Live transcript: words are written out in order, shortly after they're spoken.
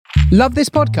Love this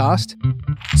podcast?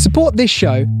 Support this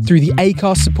show through the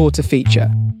Acast supporter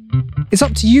feature. It's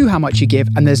up to you how much you give,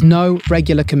 and there's no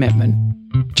regular commitment.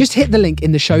 Just hit the link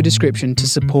in the show description to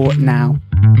support now.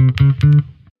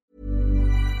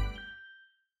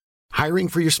 Hiring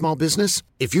for your small business?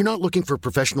 If you're not looking for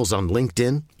professionals on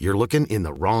LinkedIn, you're looking in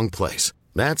the wrong place.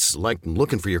 That's like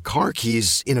looking for your car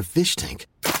keys in a fish tank.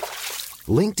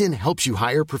 LinkedIn helps you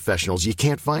hire professionals you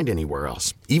can't find anywhere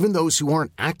else, even those who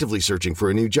aren't actively searching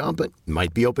for a new job but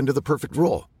might be open to the perfect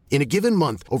role. In a given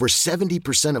month, over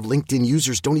 70% of LinkedIn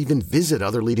users don't even visit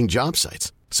other leading job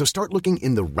sites. So start looking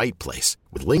in the right place.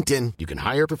 With LinkedIn, you can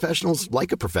hire professionals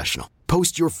like a professional.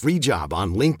 Post your free job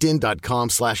on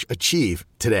linkedin.com/achieve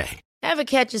today. Ever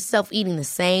catch yourself eating the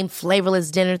same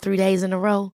flavorless dinner 3 days in a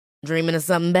row? Dreaming of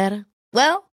something better?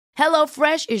 Well,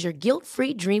 HelloFresh is your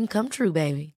guilt-free dream come true,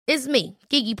 baby. It's me,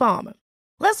 Keke Palmer.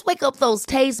 Let's wake up those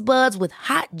taste buds with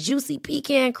hot, juicy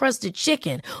pecan-crusted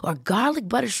chicken or garlic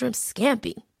butter shrimp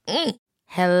scampi.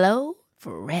 Hello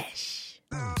Fresh.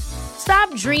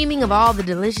 Stop dreaming of all the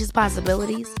delicious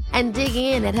possibilities and dig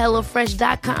in at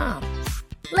HelloFresh.com.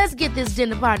 Let's get this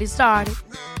dinner party started.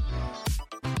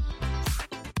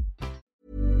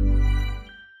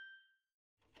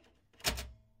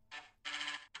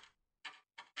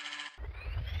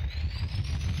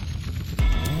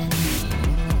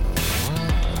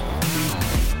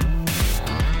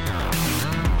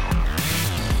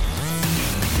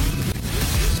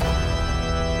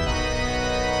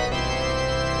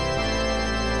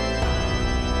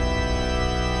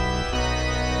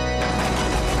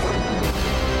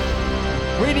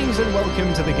 Greetings and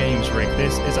welcome to The Games Rig.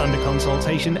 This is Under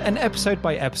Consultation, an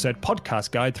episode-by-episode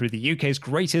podcast guide through the UK's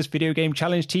greatest video game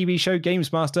challenge TV show,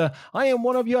 Games Master. I am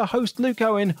one of your hosts, Luke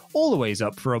Owen, always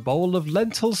up for a bowl of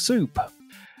lentil soup.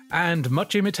 And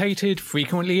much imitated,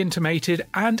 frequently intimated,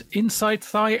 and inside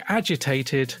thigh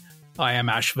agitated, I am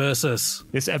Ash Versus.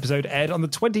 This episode aired on the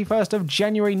 21st of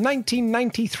January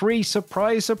 1993.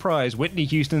 Surprise, surprise. Whitney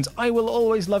Houston's I Will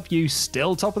Always Love You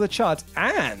still top of the charts.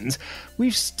 And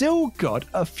we've still got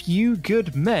A Few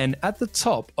Good Men at the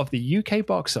top of the UK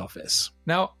box office.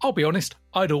 Now, I'll be honest,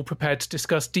 I'd all prepared to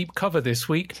discuss Deep Cover this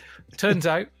week. Turns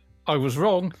out I was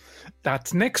wrong.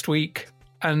 That's next week.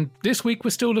 And this week we're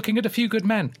still looking at A Few Good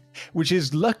Men. Which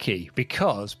is lucky,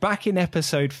 because back in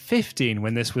episode 15,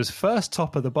 when this was first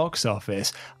top of the box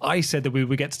office, I said that we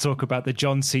would get to talk about the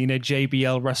John Cena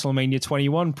JBL WrestleMania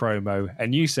 21 promo,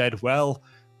 and you said, well,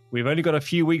 we've only got a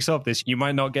few weeks of this, you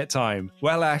might not get time.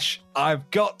 Well, Ash,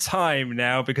 I've got time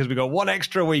now, because we've got one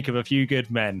extra week of A Few Good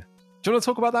Men. Do you want to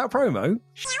talk about that promo?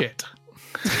 Shit.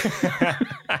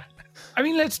 I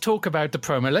mean, let's talk about the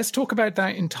promo. Let's talk about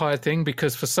that entire thing,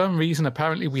 because for some reason,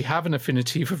 apparently we have an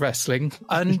affinity for wrestling.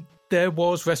 And there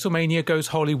was WrestleMania Goes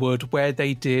Hollywood, where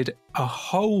they did a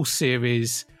whole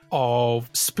series of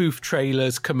spoof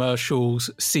trailers, commercials,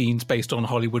 scenes based on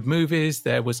Hollywood movies.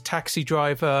 There was Taxi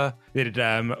Driver. They did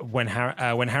When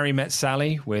Harry Met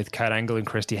Sally with Kurt Angle and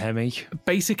Christy Hemme.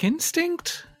 Basic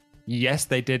Instinct? Yes,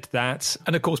 they did that.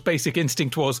 And of course, Basic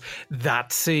Instinct was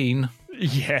that scene.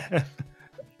 Yeah.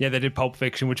 Yeah, they did Pulp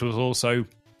Fiction, which was also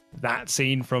that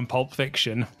scene from Pulp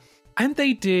Fiction. And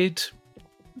they did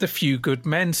the Few Good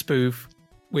Men spoof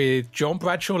with John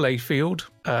Bradshaw Layfield,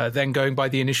 then going by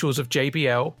the initials of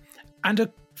JBL, and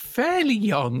a fairly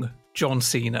young John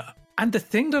Cena. And the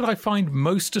thing that I find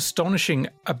most astonishing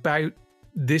about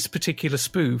this particular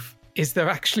spoof is they're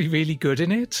actually really good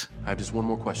in it. I have just one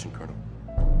more question, Colonel.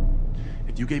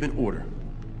 If you gave an order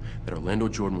that Orlando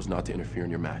Jordan was not to interfere in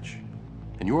your match,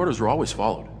 and your orders were always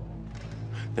followed,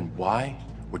 then why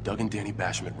were Doug and Danny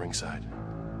Basham at ringside,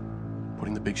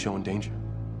 putting the Big Show in danger?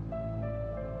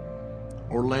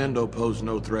 Orlando posed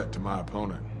no threat to my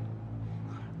opponent.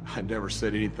 I never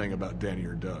said anything about Danny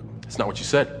or Doug. That's not what you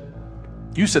said.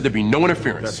 You said there'd be no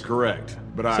interference. That's correct,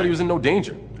 but I said he was in no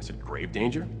danger. I said grave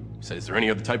danger. You said, is there any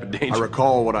other type of danger? I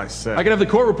recall what I said. I can have the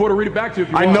court reporter read it back to you if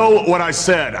you want. I know what I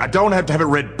said. I don't have to have it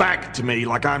read back to me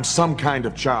like I'm some kind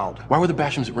of child. Why were the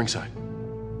Bashams at ringside?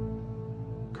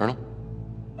 Colonel?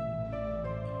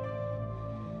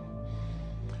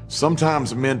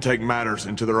 Sometimes men take matters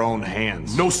into their own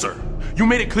hands. No, sir. You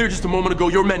made it clear just a moment ago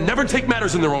your men never take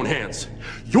matters in their own hands.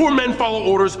 Your men follow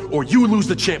orders or you lose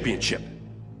the championship.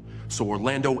 So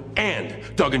Orlando and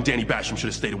Doug and Danny Basham should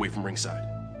have stayed away from ringside.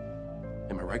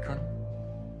 Am I right, Colonel?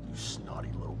 You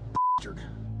snotty little bastard.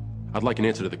 I'd like an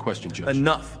answer to the question, Judge.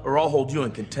 Enough, or I'll hold you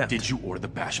in contempt. Did you order the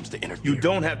Bashams to interfere? You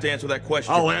don't have to answer that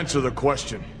question. I'll answer the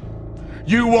question.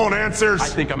 You want answers? I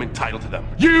think I'm entitled to them.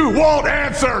 You want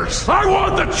answers! I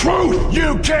want the truth!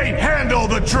 You can't handle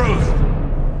the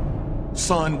truth!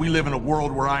 Son, we live in a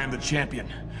world where I am the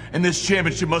champion, And this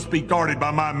championship must be guarded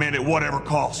by my men at whatever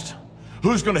cost.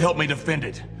 Who's gonna help me defend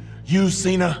it? You,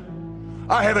 Cena?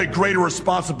 I have a greater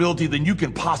responsibility than you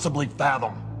can possibly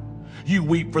fathom. You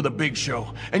weep for the Big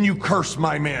Show, and you curse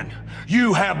my men.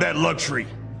 You have that luxury.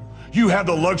 You have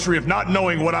the luxury of not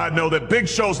knowing what I know, that Big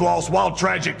Show's loss, while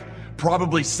tragic,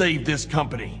 probably saved this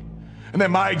company. And that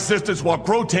my existence, while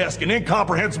grotesque and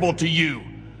incomprehensible to you,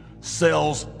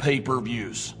 sells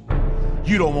pay-per-views.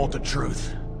 You don't want the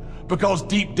truth. Because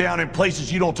deep down in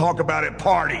places you don't talk about at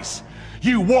parties,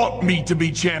 you want me to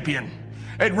be champion.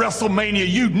 At WrestleMania,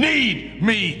 you need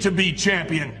me to be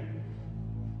champion.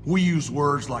 We use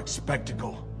words like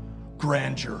spectacle,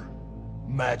 grandeur,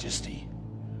 majesty.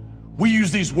 We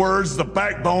use these words as the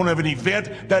backbone of an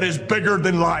event that is bigger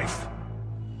than life.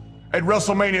 At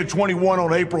WrestleMania 21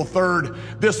 on April 3rd,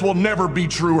 this will never be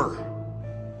truer.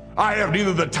 I have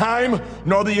neither the time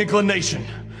nor the inclination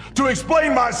to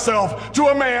explain myself to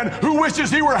a man who wishes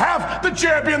he were half the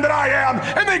champion that I am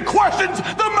and then questions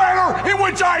the manner in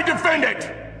which I defend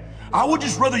it. I would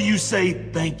just rather you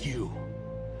say thank you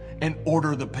and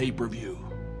order the pay-per-view.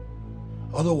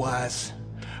 Otherwise,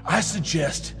 I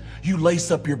suggest you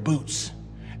lace up your boots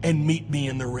and meet me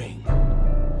in the ring.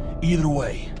 Either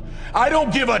way, I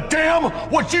don't give a damn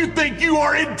what you think you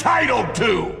are entitled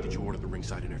to. Did you order the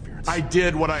ringside interference? I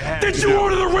did what I had Did to you do.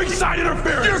 order the ringside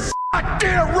interference? You're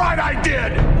goddamn right I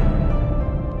did!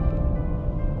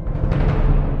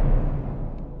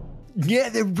 Yeah,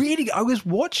 they're really... I was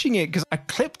watching it because I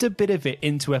clipped a bit of it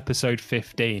into episode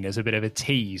 15 as a bit of a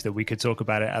tease that we could talk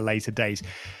about it at a later date.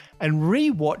 And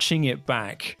re-watching it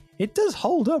back, it does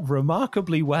hold up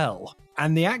remarkably well.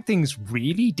 And the acting's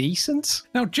really decent.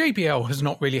 Now, JBL has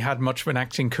not really had much of an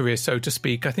acting career, so to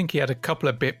speak. I think he had a couple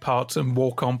of bit parts and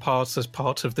walk-on parts as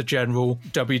part of the general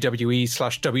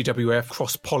WWE/WWF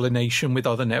cross-pollination with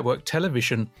other network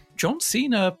television. John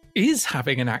Cena is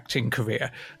having an acting career.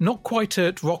 Not quite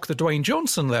at Rock the Dwayne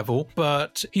Johnson level,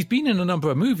 but he's been in a number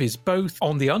of movies, both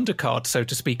on the undercard, so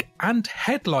to speak, and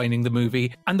headlining the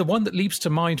movie. And the one that leaps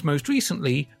to mind most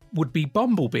recently would be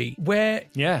Bumblebee, where,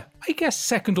 yeah, I guess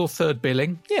second or third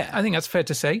billing. Yeah. I think that's fair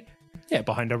to say. Yeah,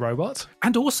 behind a robot.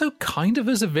 And also kind of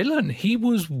as a villain. He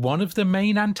was one of the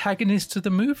main antagonists of the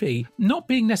movie. Not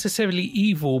being necessarily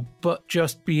evil, but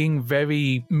just being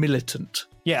very militant.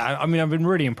 Yeah, I mean, I've been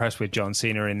really impressed with John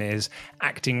Cena in his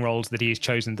acting roles that he's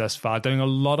chosen thus far, doing a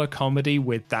lot of comedy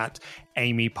with that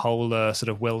Amy Poehler, sort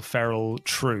of Will Ferrell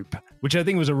troupe, which I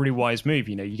think was a really wise move.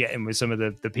 You know, you get him with some of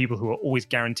the people who are always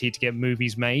guaranteed to get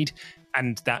movies made,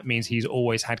 and that means he's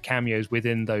always had cameos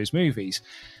within those movies.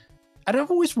 And I've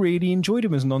always really enjoyed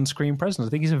him as an on-screen presence. I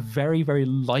think he's a very, very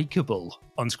likeable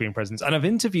on-screen presence. And I've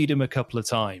interviewed him a couple of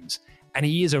times, and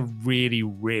he is a really,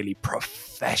 really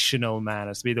professional man,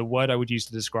 as to be the word I would use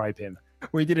to describe him.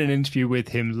 We did an interview with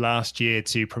him last year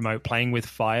to promote Playing with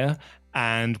Fire,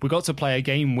 and we got to play a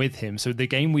game with him. So the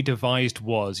game we devised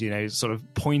was, you know, sort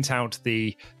of point out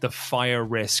the fire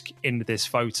risk in this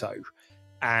photo.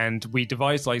 And we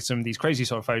devised like some of these crazy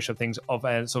sort of Photoshop things of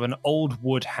a sort of an old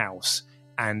wood house,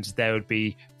 and there would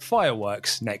be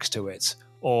fireworks next to it,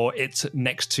 or it's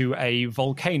next to a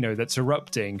volcano that's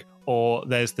erupting, or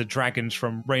there's the dragons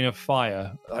from Reign of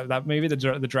Fire. That movie, the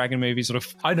dragon movie, sort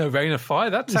of... I know Reign of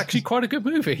Fire. That's actually quite a good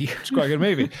movie. It's quite a good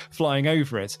movie, flying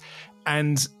over it.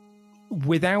 And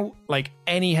without like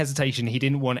any hesitation, he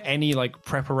didn't want any like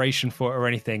preparation for it or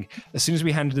anything. As soon as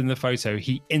we handed him the photo,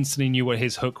 he instantly knew what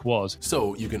his hook was.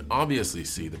 So you can obviously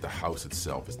see that the house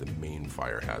itself is the main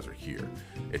fire hazard here.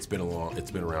 It's been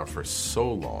around for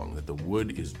so long that the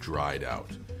wood is dried out.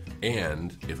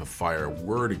 And if a fire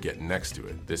were to get next to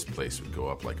it, this place would go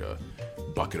up like a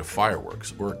bucket of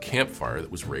fireworks or a campfire that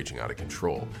was raging out of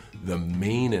control. The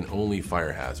main and only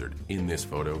fire hazard in this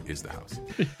photo is the house.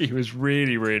 He was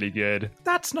really, really good.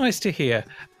 That's nice to hear.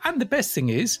 And the best thing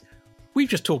is, we've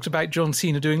just talked about John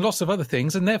Cena doing lots of other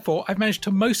things, and therefore I've managed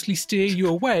to mostly steer you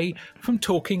away from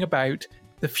talking about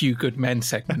the Few Good Men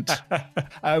segment.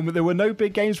 There were no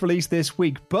big games released this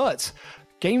week, but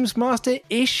Games Master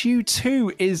Issue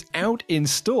 2 is out in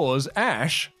stores.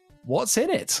 Ash, what's in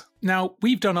it? Now,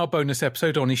 we've done our bonus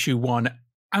episode on Issue 1,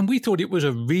 and we thought it was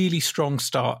a really strong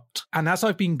start. And as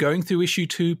I've been going through Issue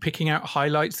 2, picking out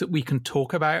highlights that we can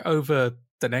talk about over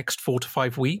the next 4 to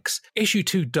 5 weeks, Issue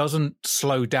 2 doesn't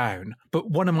slow down. But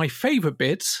one of my favourite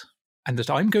bits, and that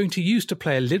I'm going to use to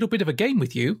play a little bit of a game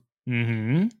with you,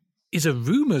 is a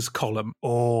rumours column.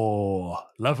 Oh,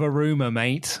 love a rumour,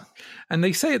 mate. And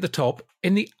they say at the top,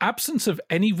 in the absence of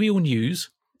any real news,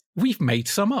 we've made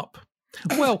some up.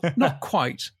 Well, not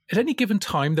quite. At any given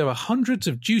time, there are hundreds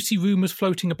of juicy rumours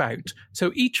floating about.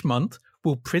 So each month,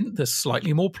 we'll print the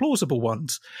slightly more plausible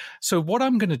ones. So what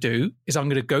I'm going to do is I'm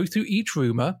going to go through each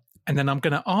rumour, and then I'm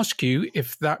going to ask you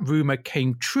if that rumour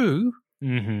came true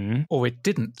or it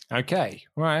didn't. Okay.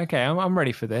 Right. Okay. I'm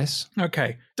ready for this.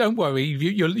 Okay. Don't worry.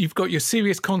 You've got your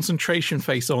serious concentration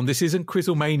face on. This isn't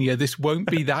Quizzlemania. This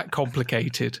won't be that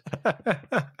complicated.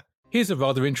 Here's a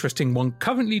rather interesting one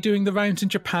currently doing the rounds in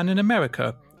Japan and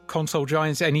America. Console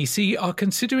giants NEC are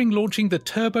considering launching the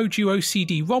Turbo Duo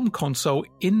CD-ROM console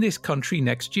in this country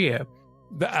next year.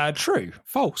 True.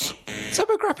 False.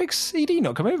 TurboGrafx CD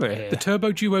not come over here. The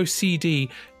Turbo Duo CD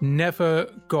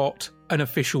never got an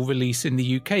official release in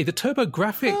the UK. The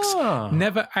TurboGrafx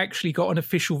never actually got an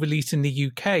official release in the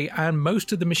UK, and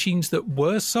most of the machines that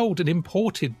were sold and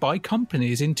imported by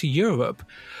companies into Europe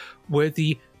were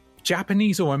the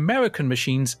Japanese or American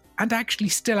machines and actually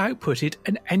still outputted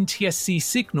an NTSC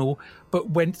signal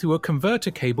but went through a converter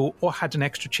cable or had an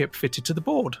extra chip fitted to the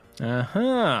board.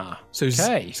 So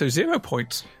 0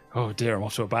 points. Oh dear, I'm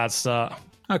off to a bad start.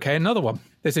 Okay, another one.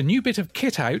 There's a new bit of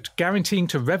kit out guaranteeing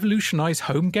to revolutionise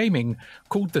home gaming.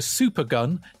 Called the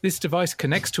Supergun, this device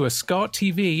connects to a SCART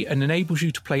TV and enables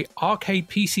you to play arcade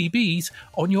PCBs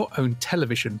on your own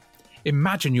television.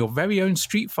 Imagine your very own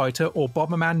Street Fighter or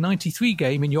Bomberman 93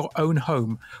 game in your own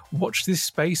home. Watch this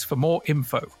space for more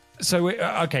info. So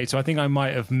I think I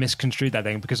might have misconstrued that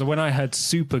thing, because when I heard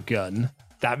Supergun,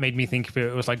 that made me think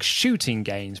it was like shooting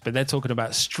games, but they're talking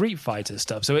about Street Fighter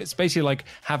stuff. So it's basically like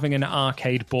having an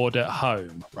arcade board at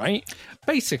home, right?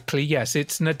 Basically, yes.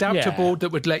 It's an adapter board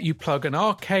that would let you plug an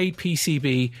arcade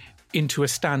PCB into a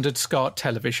standard SCART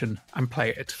television and play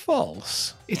it.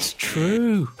 False. It's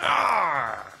true.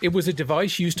 It was a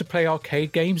device used to play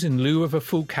arcade games in lieu of a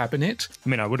full cabinet. I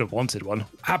mean, I would have wanted one.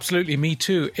 Absolutely, me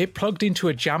too. It plugged into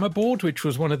a jammer board, which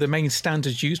was one of the main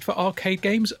standards used for arcade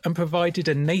games, and provided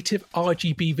a native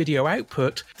RGB video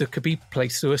output that could be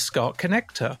placed through a SCART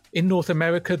connector. In North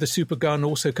America, the Supergun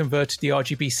also converted the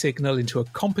RGB signal into a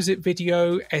composite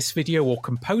video, S-video, or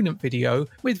component video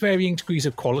with varying degrees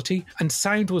of quality, and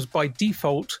sound was by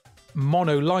default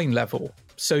mono line level.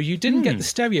 So you didn't get the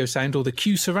stereo sound or the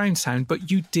Q surround sound, but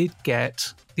you did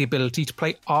get the ability to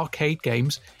play arcade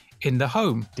games in the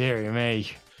home. Dear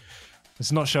me.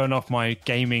 It's not showing off my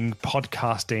gaming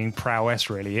podcasting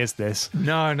prowess, really, is this?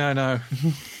 No.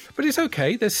 But it's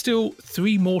okay. There's still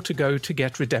 3 more to go to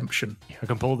get redemption. I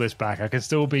can pull this back. I can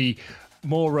still be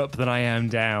more up than I am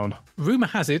down. Rumour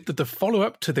has it that the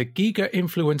follow-up to the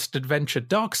Giga-influenced adventure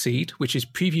Darkseid, which is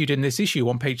previewed in this issue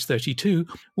on page 32,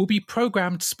 will be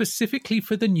programmed specifically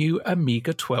for the new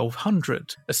Amiga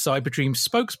 1200. A Cyberdream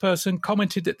spokesperson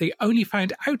commented that they only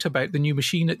found out about the new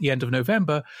machine at the end of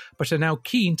November, but are now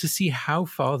keen to see how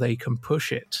far they can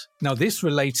push it. Now, this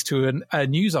relates to a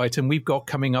news item we've got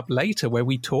coming up later where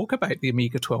we talk about the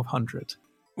Amiga 1200.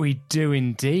 We do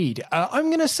indeed. I'm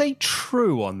going to say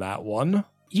true on that one.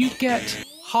 You get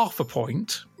half a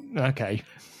point. Okay.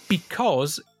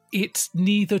 Because it's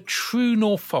neither true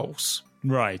nor false.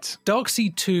 Right.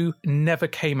 Darkseid 2 never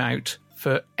came out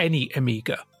for any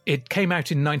Amiga. It came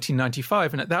out in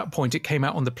 1995, and at that point it came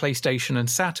out on the PlayStation and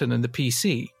Saturn and the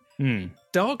PC.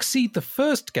 Darkseid, the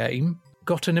first game,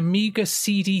 got an Amiga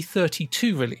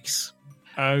CD32 release.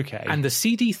 Okay. And the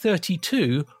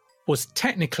CD32 was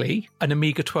technically an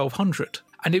Amiga 1200.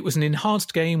 And it was an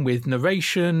enhanced game with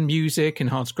narration, music,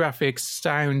 enhanced graphics,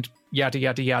 sound, yada,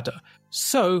 yada, yada.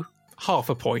 So, half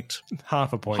a point.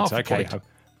 Half a point, okay.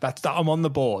 I'm on the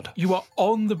board. You are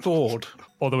on the board.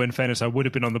 Although, in fairness, I would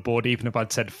have been on the board even if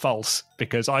I'd said false,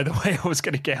 because either way I was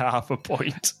going to get half a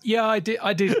point. Yeah, I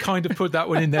did kind of put that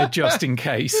one in there just in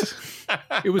case.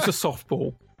 It was a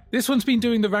softball. This one's been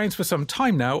doing the rounds for some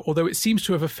time now, although it seems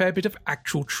to have a fair bit of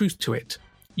actual truth to it.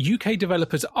 UK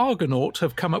developers Argonaut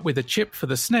have come up with a chip for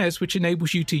the SNES which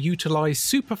enables you to utilise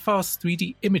super-fast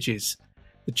 3D images.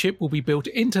 The chip will be built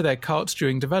into their carts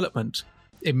during development.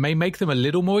 It may make them a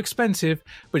little more expensive,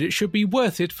 but it should be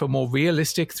worth it for more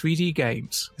realistic 3D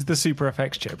games. It's the Super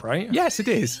FX chip, right? Yes, it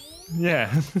is. Yeah.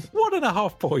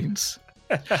 1.5 points.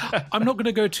 I'm not going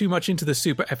to go too much into the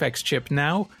Super FX chip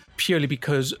now, purely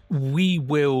because we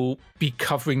will be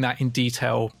covering that in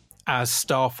detail as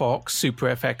Star Fox, Super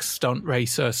FX, Stunt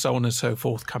Racer, so on and so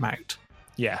forth come out.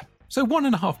 Yeah. So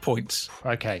 1.5 points.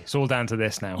 Okay, it's all down to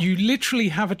this now. You literally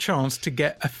have a chance to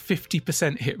get a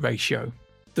 50% hit ratio.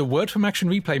 The word from Action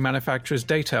Replay manufacturers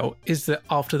Datel is that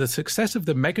after the success of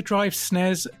the Mega Drive,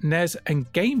 SNES, NES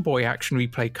and Game Boy Action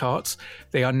Replay carts,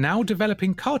 they are now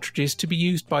developing cartridges to be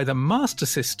used by the Master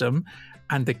System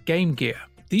and the Game Gear.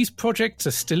 These projects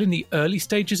are still in the early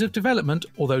stages of development,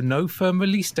 although no firm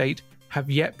release date have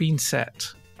yet been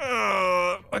set.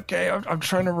 Okay, I'm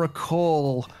trying to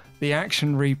recall the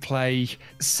Action Replay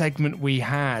segment we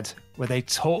had where they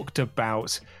talked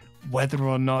about whether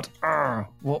or not,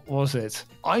 what was it?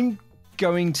 I'm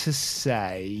going to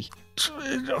say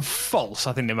false.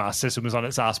 I think the Master System was on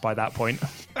its ass by that point.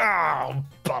 Oh,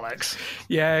 bollocks.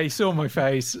 Yeah, you saw my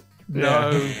face.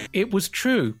 No, it was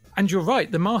true. And you're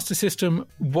right, the Master System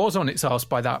was on its arse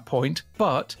by that point,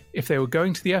 but if they were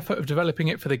going to the effort of developing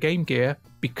it for the Game Gear,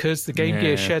 because the Game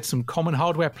Gear shared some common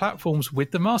hardware platforms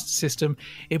with the Master System,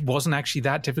 it wasn't actually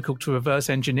that difficult to reverse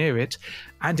engineer it.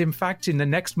 And in fact, in the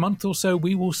next month or so,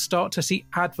 we will start to see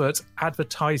adverts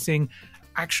advertising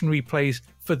Action Replays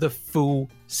for the full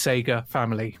Sega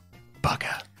family.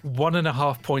 Bugger.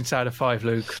 1.5 points out of 5,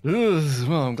 Luke. Well,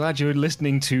 I'm glad you're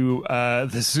listening to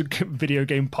this video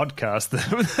game podcast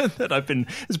that I've been.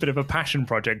 It's a bit of a passion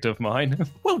project of mine.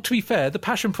 Well, to be fair, the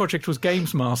passion project was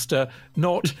Games Master,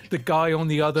 not the guy on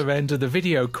the other end of the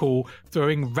video call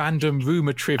throwing random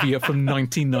rumor trivia from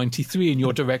 1993 in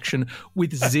your direction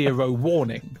with zero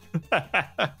warning.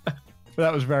 That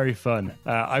was very fun.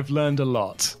 I've learned a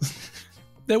lot.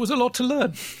 There was a lot to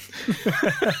learn.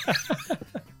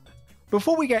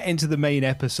 Before we get into the main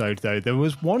episode, though, there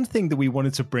was one thing that we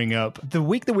wanted to bring up. The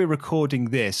week that we're recording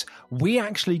this, we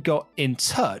actually got in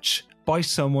touch by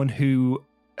someone who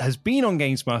has been on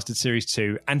Games Master Series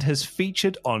 2 and has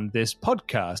featured on this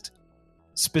podcast.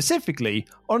 Specifically,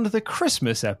 on the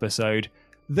Christmas episode,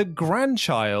 the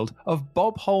grandchild of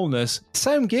Bob Holness,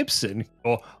 Sam Gibson,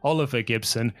 or Oliver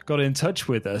Gibson, got in touch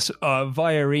with us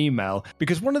via email,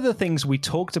 because one of the things we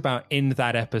talked about in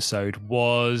that episode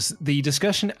was the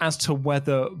discussion as to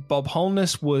whether Bob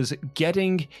Holness was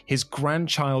getting his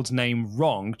grandchild's name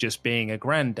wrong, just being a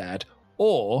granddad,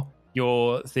 or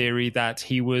your theory that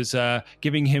he was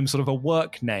giving him sort of a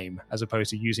work name as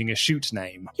opposed to using a shoot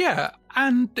name. Yeah,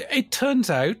 and it turns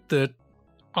out that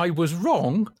I was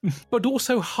wrong, but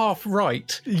also half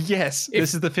right. Yes,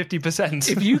 this is the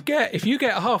 50%. If you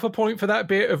get half a point for that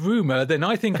bit of rumour, then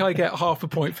I think I get half a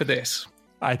point for this.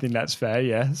 I think that's fair,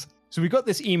 yes. So we got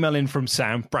this email in from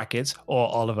Sam, brackets, or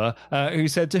Oliver, who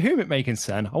said, "To whom it may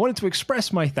concern, I wanted to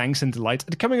express my thanks and delight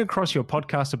at coming across your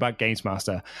podcast about Games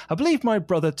Master. I believe my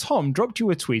brother Tom dropped you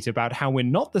a tweet about how we're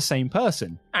not the same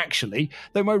person. Actually,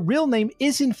 though my real name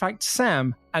is in fact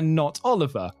Sam and not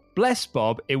Oliver. Bless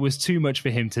Bob, it was too much for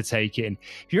him to take in.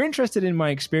 If you're interested in my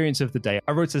experience of the day,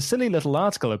 I wrote a silly little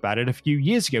article about it a few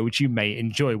years ago, which you may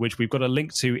enjoy, which we've got a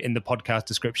link to in the podcast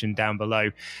description down below.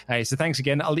 So thanks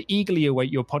again. I'll eagerly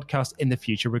await your podcast in the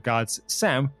future. Regards,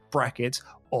 Sam, brackets,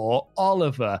 or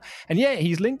Oliver." And yeah,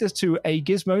 he's linked us to a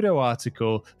Gizmodo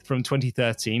article from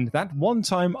 2013, that one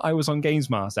time I was on Games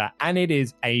Master, and it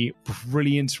is a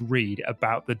brilliant read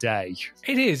about the day.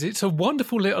 It is. It's a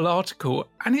wonderful little article,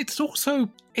 and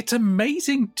it's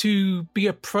amazing to be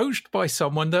approached by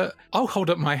someone that, I'll hold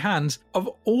up my hands, of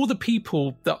all the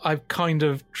people that I've kind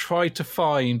of tried to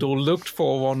find or looked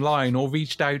for online or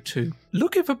reached out to,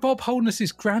 looking for Bob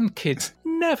Holness's grandkids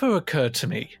never occurred to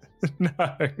me. No.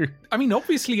 I mean,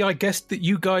 obviously, I guessed that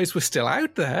you guys were still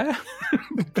out there,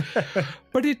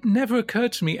 but it never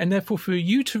occurred to me. And therefore, for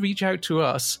you to reach out to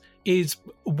us is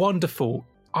wonderful.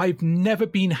 I've never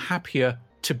been happier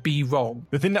to be wrong.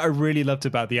 The thing that I really loved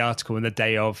about the article in the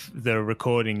day of the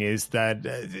recording is that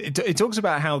it talks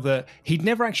about how he'd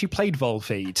never actually played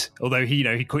Volfeed, although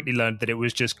he quickly learned that it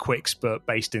was just Quicks but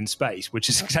based in space, which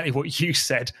is exactly what you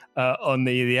said on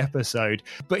the episode.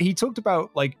 But he talked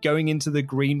about like going into the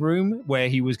green room where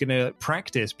he was going to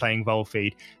practice playing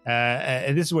Volfeed.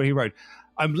 And this is what he wrote.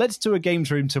 "I'm led to a games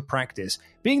room to practice.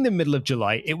 Being the middle of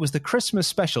July, it was the Christmas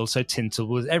special, so tinsel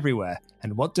was everywhere.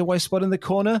 And what do I spot in the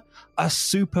corner? A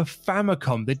Super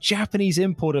Famicom, the Japanese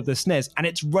import of the SNES, and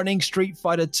it's running Street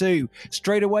Fighter 2.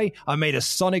 Straight away, I made a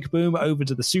sonic boom over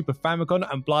to the Super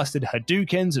Famicom and blasted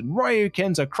Hadoukens and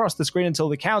Ryukens across the screen until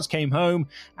the cows came home,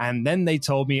 and then they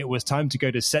told me it was time to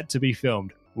go to set to be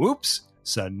filmed. Whoops,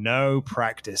 so no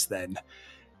practice then."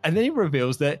 And then he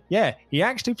reveals that, yeah, he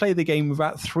actually played the game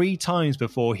about 3 times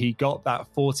before he got that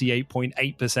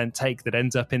 48.8% take that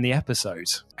ends up in the episode.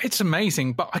 It's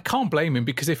amazing, but I can't blame him,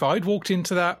 because if I'd walked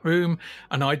into that room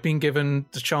and I'd been given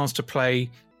the chance to play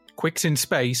Quicks in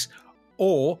Space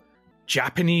or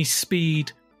Japanese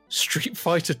Speed Street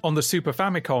Fighter on the Super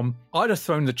Famicom, I'd have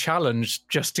thrown the challenge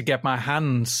just to get my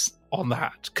hands on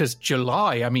that, because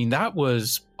July, I mean, that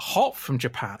was hot from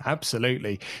Japan.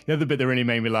 Absolutely. The other bit that really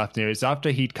made me laugh here is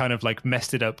after he'd kind of like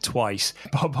messed it up twice,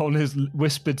 Bob Holness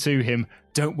whispered to him,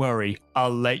 "Don't worry,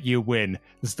 I'll let you win."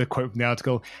 This is the quote from the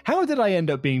article. "How did I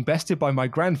end up being bested by my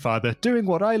grandfather doing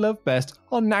what I love best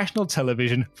on national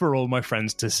television for all my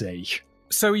friends to see?"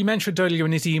 So he mentioned earlier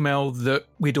in his email that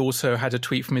we'd also had a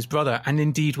tweet from his brother, and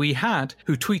indeed we had,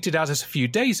 who tweeted at us a few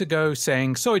days ago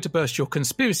saying, "Sorry to burst your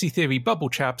conspiracy theory bubble,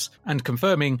 chaps," and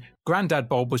confirming Grandad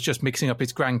Bob was just mixing up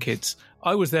his grandkids.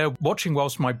 I was there watching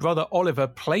whilst my brother Oliver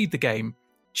played the game.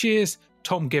 Cheers,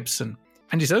 Tom Gibson.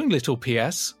 And his own little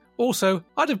PS, also,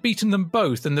 I'd have beaten them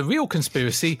both, and the real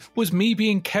conspiracy was me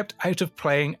being kept out of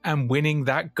playing and winning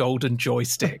that golden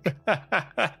joystick.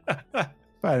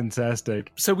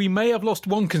 Fantastic. So we may have lost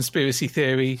one conspiracy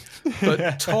theory,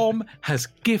 but Tom has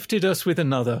gifted us with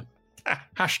another.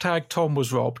 Hashtag Tom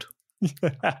was robbed. Thank you.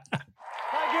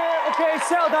 Okay,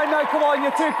 settle down now. Come on,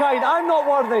 you're too kind. I'm not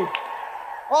worthy.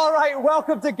 All right,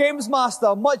 welcome to Games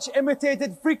Master. Much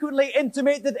imitated, frequently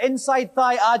intimated, inside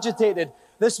thigh agitated.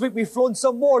 This week we've flown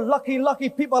some more lucky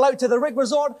people out to the Rig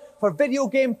Resort for video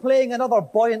game playing and other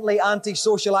buoyantly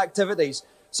anti-social activities.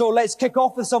 So let's kick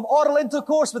off with some oral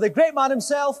intercourse with the great man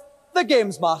himself, the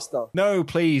Games Master. No,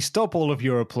 please, stop all of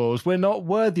your applause. We're not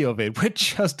worthy of it. We're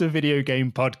just a video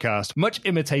game podcast. Much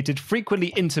imitated, frequently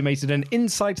intimated, and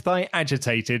inside thigh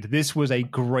agitated. This was a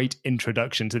great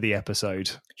introduction to the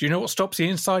episode. Do you know what stops the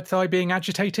inside thigh being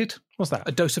agitated? What's that?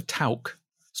 A dose of talc.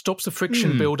 Stops the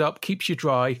friction build up, keeps you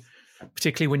dry,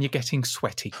 particularly when you're getting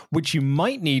sweaty. Which you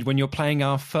might need when you're playing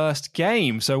our first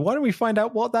game. So why don't we find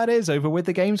out what that is over with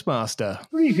the Games Master?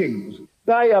 Greetings.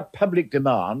 By a public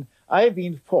demand, I have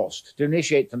been forced to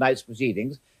initiate tonight's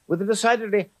proceedings with a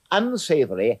decidedly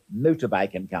unsavoury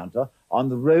motorbike encounter on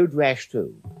the Road Rash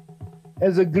 2.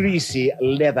 As a greasy,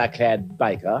 leather-clad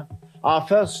biker, our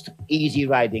first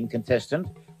easy-riding contestant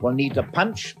will need to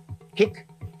punch, kick,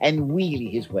 and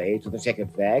wheelie his way to the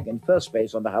checkered flag in first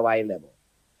place on the Hawaii level.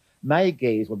 My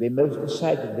gaze will be most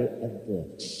decidedly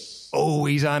avert. Oh,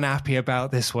 he's unhappy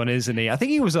about this one, isn't he? I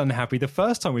think he was unhappy the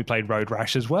first time we played Road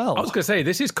Rash as well. I was going to say,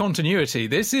 this is continuity.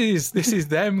 This is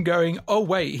them going, oh,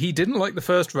 wait, he didn't like the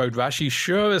first Road Rash. He's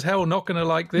sure as hell not going to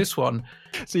like this one.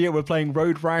 So yeah, we're playing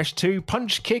Road Rash 2.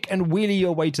 Punch, kick, and wheelie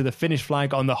your way to the finish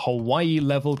flag on the Hawaii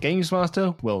level. Games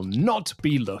Master will not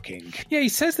be looking. Yeah, he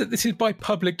says that this is by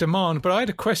public demand, but I had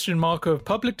a question mark of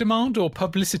public demand or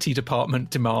publicity department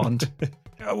demand.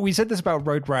 We said this about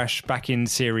Road Rash back in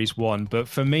Series 1, but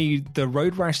for me, the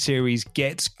Road Rash series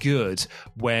gets good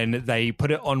when they put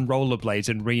it on rollerblades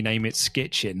and rename it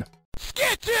Skitchin.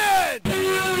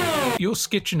 Skitchin! Your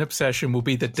Skitchin obsession will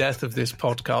be the death of this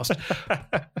podcast.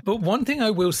 But one thing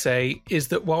I will say is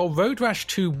that while Road Rash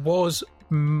 2 was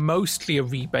mostly a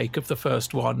remake of the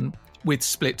first one, with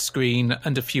split screen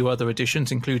and a few other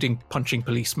additions, including Punching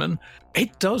Policeman,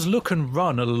 it does look and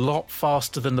run a lot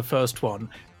faster than the first one.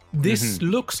 This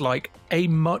looks like a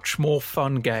much more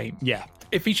fun game. Yeah.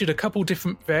 It featured a couple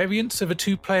different variants of a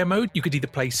two-player mode. You could either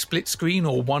play split screen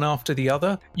or one after the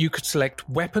other. You could select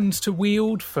weapons to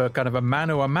wield for kind of a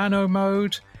mano-a-mano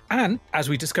mode. And, as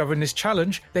we discover in this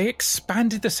challenge, they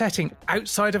expanded the setting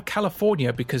outside of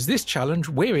California because this challenge,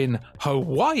 we're in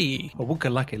Hawaii.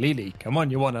 Lili, come on,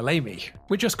 you want to lay me?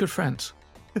 We're just good friends.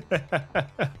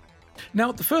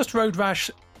 Now, the first Road Rash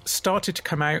started to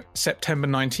come out September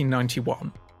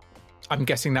 1991. I'm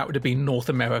guessing that would have been North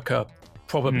America,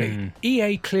 probably.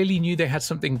 EA clearly knew they had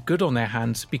something good on their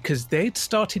hands because they'd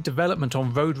started development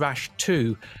on Road Rash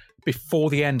 2 before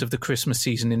the end of the Christmas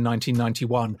season in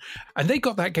 1991. And they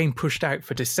got that game pushed out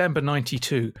for December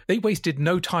 92. They wasted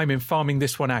no time in farming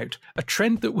this one out, a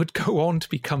trend that would go on to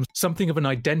become something of an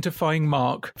identifying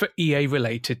mark for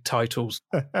EA-related titles.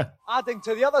 Adding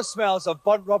to the other smells of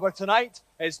burnt rubber tonight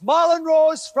is Marlon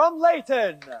Rose from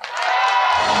Leighton.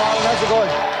 Marlon, how's it going?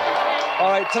 All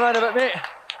right, turn around a bit, mate.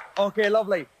 Okay,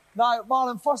 lovely. Now,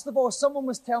 Marlon, first of all, someone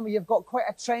was telling me you've got quite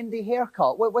a trendy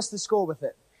haircut. What's the score with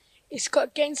it? It's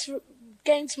got Games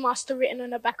Master written on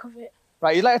the back of it.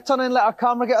 Right, you'd like to turn and let our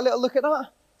camera get a little look at that?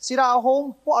 See that at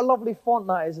home? What a lovely font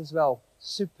that is as well.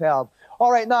 Superb.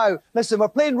 All right, now, listen, we're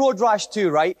playing Road Rash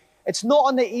 2, right? It's not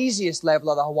on the easiest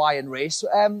level of the Hawaiian race.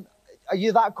 Are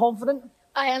you that confident?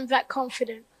 I am that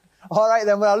confident. All right,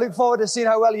 then. Well, I look forward to seeing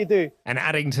how well you do. And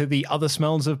adding to the other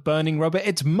smells of burning rubber,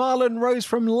 it's Marlon Rose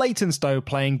from Leytonstone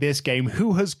playing this game,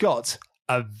 who has got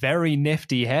a very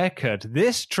nifty haircut.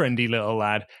 This trendy little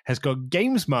lad has got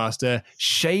Games Master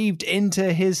shaved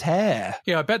into his hair.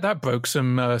 Yeah, I bet that broke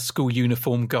some school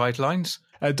uniform guidelines.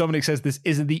 Dominic says this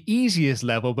isn't the easiest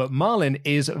level, but Marlon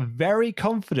is very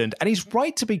confident. And he's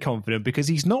right to be confident because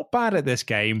he's not bad at this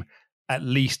game, at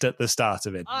least at the start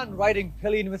of it. And riding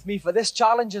pillion with me for this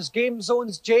challenge is Game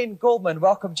Zone's Jane Goldman.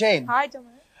 Welcome, Jane. Hi,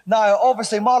 Dominic. Now,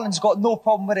 obviously, Marlon's got no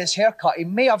problem with his haircut. He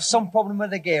may have some problem with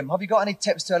the game. Have you got any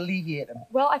tips to alleviate him?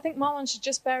 Well, I think Marlon should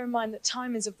just bear in mind that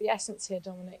time is of the essence here,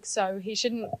 Dominic. So he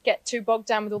shouldn't get too bogged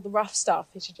down with all the rough stuff.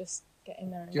 He should just get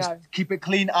in there and Just go. keep it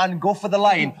clean and go for the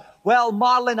line. Well,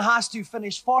 Marlon has to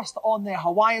finish first on the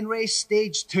Hawaiian race,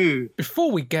 stage 2.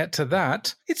 Before we get to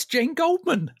that, it's Jane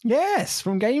Goldman. Yes,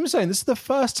 from Game Zone. This is the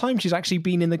first time she's actually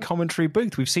been in the commentary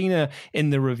booth. We've seen her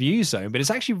in the review zone, but it's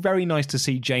actually very nice to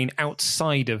see Jane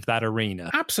outside of that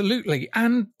arena. Absolutely.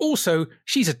 And also,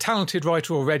 she's a talented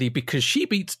writer already because she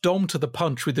beats Dom to the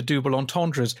punch with the double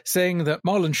entendres, saying that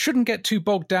Marlon shouldn't get too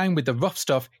bogged down with the rough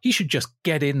stuff. He should just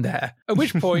get in there. At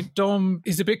which point, Dom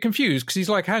is a bit confused because he's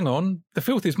like, hang on, the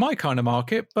filth is my kind of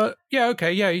market, but yeah,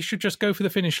 okay, yeah, you should just go for the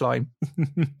finish line.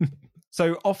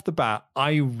 So off the bat,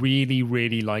 I really,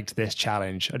 really liked this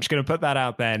challenge. I'm just going to put that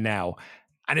out there now.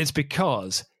 And it's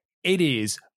because it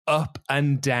is up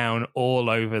and down all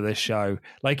over the show.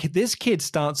 Like, this kid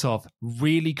starts off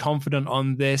really confident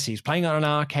on this. He's playing on an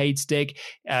arcade stick.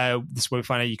 This is where we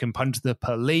find out you can punch the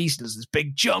police. There's this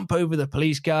big jump over the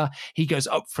police car. He goes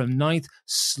up from 9th,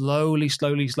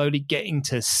 slowly getting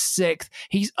to 6th.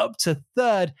 He's up to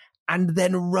 3rd. And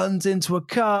then runs into a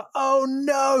car. Oh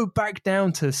no, back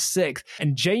down to 6th.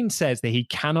 And Jane says that he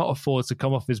cannot afford to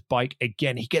come off his bike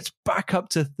again. He gets back up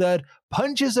to 3rd,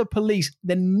 punches a police,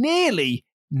 then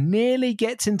nearly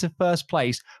gets into 1st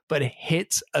place, but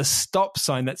hits a stop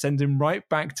sign that sends him right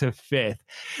back to 5th.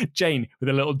 Jane, with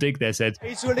a little dig there, said,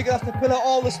 He's really going to have to pull out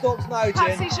all the stops now, Jane.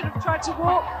 Perhaps he should have tried to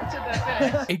walk to the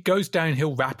finish. It goes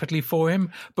downhill rapidly for him,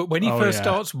 but when he first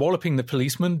starts walloping the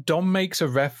policeman, Dom makes a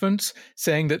reference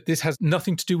saying that this has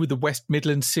nothing to do with the West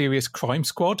Midlands Serious Crime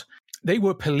Squad. They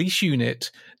were a police unit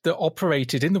that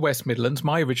operated in the West Midlands,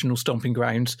 my original stomping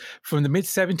grounds, from the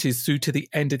mid-70s through to the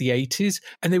end of the 80s,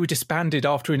 and they were disbanded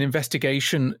after an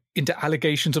investigation into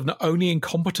allegations of not only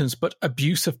incompetence but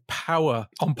abuse of power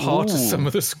on part of some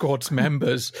of the squad's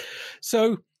members.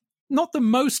 So, not the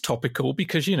most topical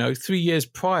because, 3 years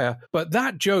prior, but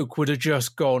that joke would have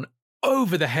just gone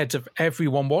over the heads of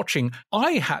everyone watching.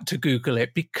 I had to Google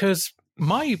it because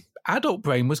my adult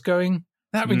brain was going,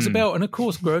 that rings a bell. And of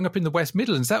course, growing up in the West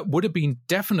Midlands, that would have been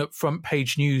definite front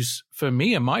page news for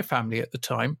me and my family at the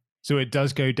time. So it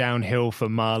does go downhill for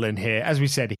Marlon here. As we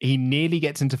said, he nearly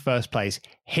gets into 1st place,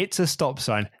 hits a stop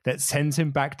sign that sends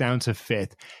him back down to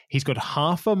 5th. He's got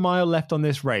half a mile left on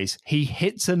this race. He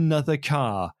hits another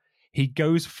car. He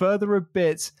goes further a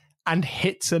bit and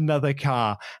hits another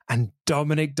car. And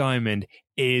Dominic Diamond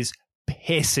is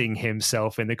pissing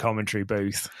himself in the commentary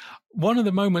booth. One of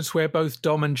the moments where both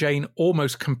Dom and Jane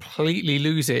almost completely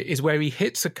lose it is where he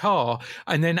hits a car,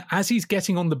 and then as he's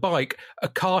getting on the bike, a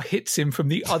car hits him from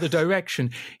the other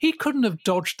direction. He couldn't have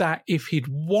dodged that if he'd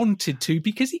wanted to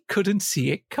because he couldn't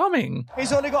see it coming.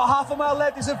 He's only got half a mile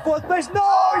left. He's in 4th place.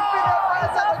 No! He's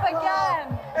been up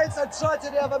again. It's a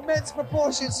tragedy of immense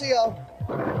proportions here.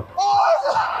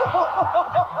 Oh!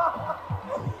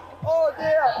 Oh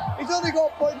dear, he's only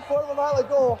got 0.4 of a mile to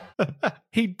go.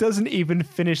 He doesn't even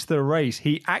finish the race.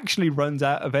 He actually runs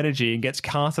out of energy and gets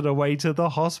carted away to the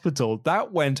hospital.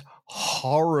 That went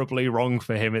horribly wrong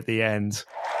for him at the end.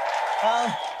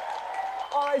 All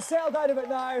right, settle down a bit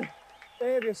now.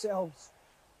 Behave yourselves.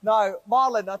 Now,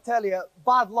 Marlon, I tell you,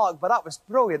 bad luck, but that was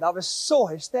brilliant. That was so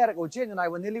hysterical. Jane and I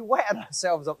were nearly wetting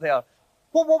ourselves up there.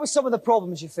 What were some of the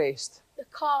problems you faced? The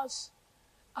cars.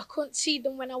 I couldn't see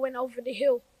them when I went over the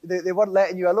hill. They weren't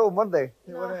letting you alone, were they?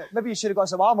 No. Maybe you should have got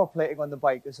some armour plating on the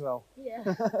bike as well.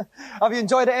 Yeah. Have you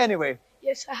enjoyed it anyway?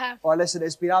 Yes, I have. Oh, listen,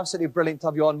 it's been absolutely brilliant to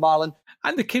have you on, Marlon.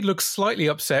 And the kid looks slightly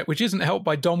upset, which isn't helped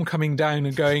by Dom coming down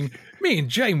and going, me and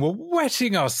Jane were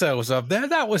wetting ourselves up there.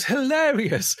 That was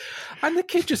hilarious. And the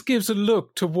kid just gives a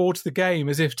look towards the game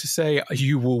as if to say,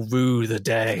 you will rue the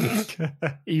day.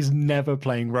 He's never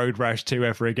playing Road Rash 2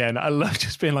 ever again. I love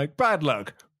just being like, bad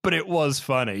luck. But it was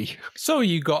funny. So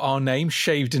you got our name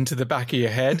shaved into the back of your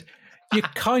head. You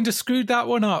kind of screwed that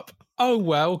one up. Oh,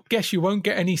 well, guess you won't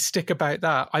get any stick about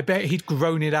that. I bet he'd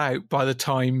grown it out by the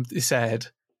time this aired.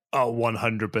 Oh,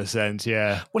 100%,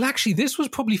 yeah. Well, actually, this was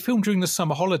probably filmed during the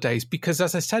summer holidays because,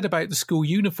 as I said about the school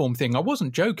uniform thing, I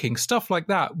wasn't joking. Stuff like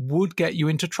that would get you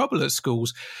into trouble at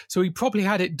schools. So he probably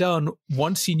had it done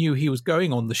once he knew he was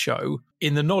going on the show,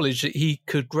 in the knowledge that he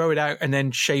could grow it out and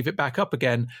then shave it back up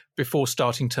again before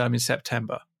starting term in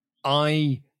September.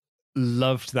 I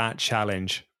loved that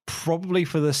challenge. Probably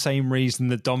for the same reason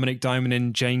that Dominic Diamond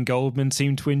and Jane Goldman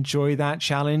seemed to enjoy that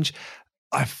challenge.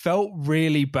 I felt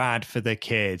really bad for the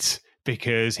kid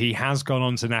because he has gone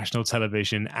on to national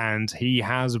television and he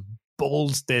has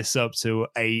ballsed this up to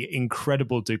an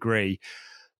incredible degree.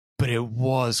 But it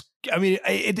was, I mean,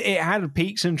 it had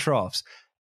peaks and troughs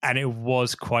and it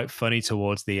was quite funny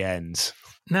towards the end.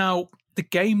 Now, the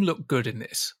game looked good in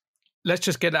this. Let's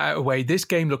just get that out of the way. This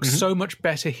game looks so much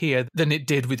better here than it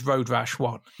did with Road Rash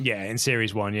 1. Yeah, in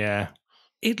Series 1, yeah.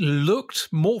 it looked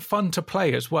more fun to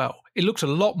play as well. It looked a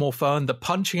lot more fun. The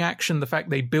punching action, the fact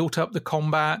they built up the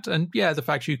combat, and yeah, the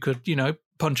fact you could,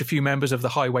 punch a few members of the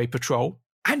highway patrol.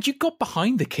 And you got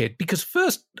behind the kid because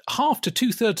first half to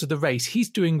 2/3 of the race,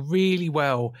 he's doing really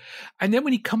well. And then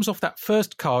when he comes off that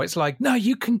first car, it's like, no,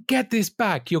 you can get this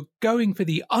back. You're going for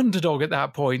the underdog at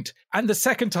that point. And the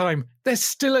second time, there's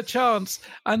still a chance.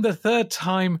 And the third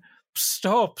time,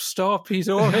 stop, he's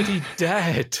already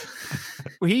dead.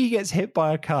 He gets hit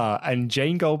by a car and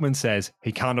Jane Goldman says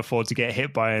he can't afford to get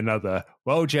hit by another.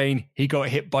 Well, Jane, he got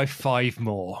hit by 5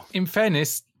 more. In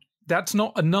fairness, that's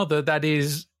not another, that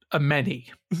is a many.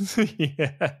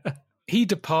 Yeah. He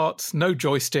departs, no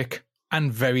joystick,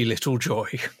 and very little joy.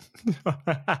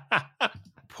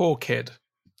 Poor kid.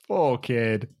 Poor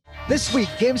kid. This week,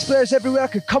 games players everywhere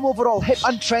could come over all hip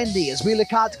and trendy as we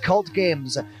look at cult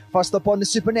games. First up on the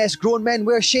Super NES, grown men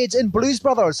wear shades in Blues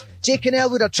Brothers. Jake and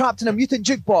Elwood are trapped in a mutant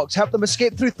jukebox, help them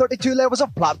escape through 32 levels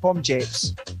of platform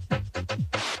japes.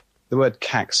 The word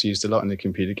cack's used a lot in the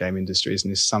computer game industries,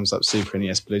 and this sums up Super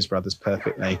NES Blues Brothers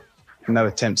perfectly. No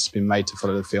attempt has been made to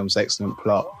follow the film's excellent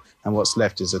plot, and what's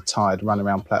left is a tired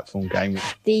run-around platform game.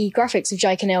 The graphics of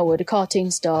Jake and Elwood are cartoon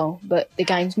style, but the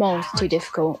game's miles too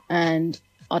difficult, and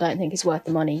I don't think it's worth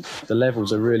the money. The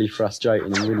levels are really frustrating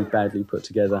and really badly put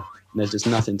together, and there's just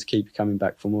nothing to keep you coming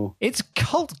back for more. It's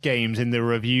cult games in the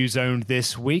review zone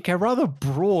this week, a rather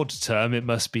broad term, it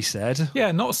must be said.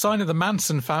 Yeah, not a sign of the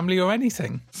Manson family or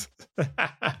anything.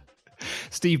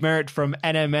 Steve Merritt from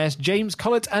NMS, James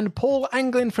Collett and Paul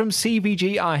Anglin from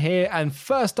CVG are here, and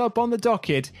first up on the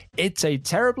docket, it's a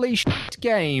terribly shit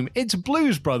game. It's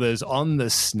Blues Brothers on the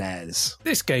SNES.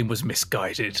 This game was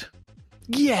misguided.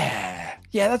 Yeah,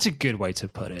 that's a good way to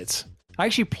put it. I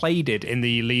actually played it in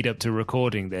the lead up to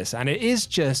recording this, and it's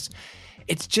just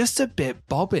a bit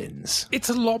bobbins. It's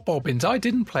a lot bobbins. I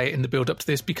didn't play it in the build-up to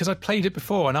this because I played it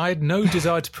before and I had no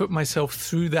desire to put myself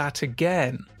through that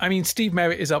again. I mean, Steve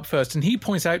Merritt is up first and he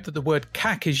points out that the word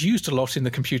cack is used a lot in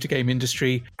the computer game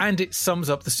industry and it sums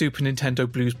up the Super Nintendo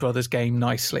Blues Brothers game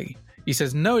nicely. He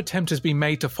says, no attempt has been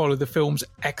made to follow the film's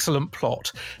excellent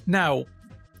plot. Now,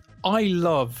 I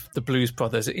love the Blues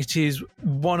Brothers. It is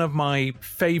one of my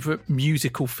favourite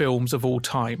musical films of all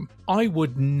time. I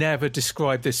would never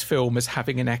describe this film as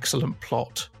having an excellent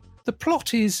plot. The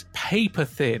plot is paper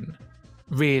thin,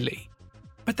 really.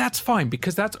 But that's fine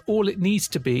because that's all it needs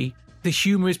to be. The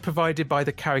humour is provided by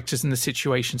the characters and the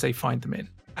situations they find them in.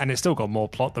 And it's still got more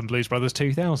plot than Blues Brothers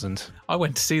 2000. I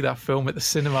went to see that film at the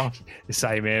cinema.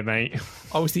 Same here, mate.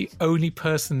 I was the only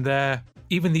person there.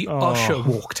 Even the usher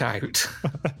walked out.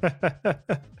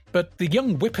 But the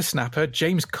young whippersnapper,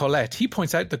 James Collett, he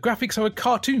points out the graphics are a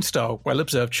cartoon style. Well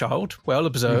observed, child. Well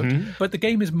observed. Mm-hmm. But the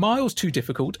game is miles too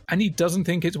difficult and he doesn't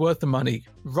think it's worth the money.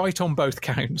 Right on both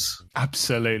counts.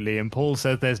 Absolutely. And Paul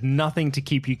says there's nothing to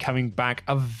keep you coming back.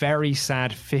 A very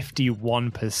sad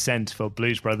 51% for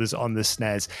Blues Brothers on the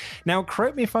SNES. Now,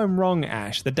 correct me if I'm wrong,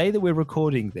 Ash. The day that we're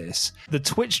recording this, the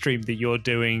Twitch stream that you're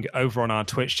doing over on our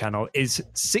Twitch channel is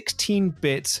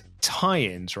 16-bit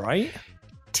tie-ins, right?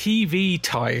 TV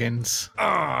tie-ins.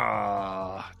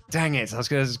 Dang it. I was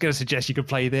going to suggest you could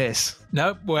play this.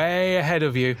 Nope, way ahead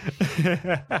of you.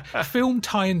 Film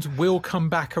tie-ins will come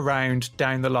back around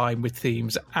down the line with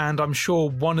themes, and I'm sure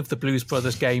one of the Blues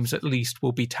Brothers games at least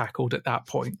will be tackled at that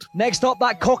point. Next up,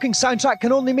 that cocking soundtrack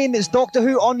can only mean it's Doctor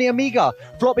Who on the Amiga.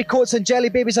 Floppy coats and jelly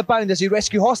babies abound as you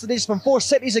rescue hostages from 4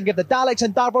 cities and give the Daleks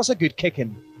and Davros a good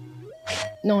kicking.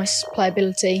 Nice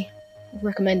playability.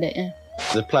 Recommend it, yeah.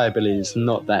 The playability is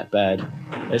not that bad.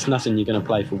 It's nothing you're going to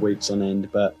play for weeks on end,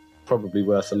 but probably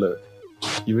worth a look.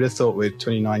 You would have thought with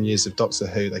 29 years of Doctor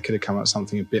Who, they could have come up with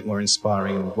something a bit more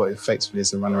inspiring than what effectively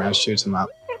is a run-around shoot-'em-up.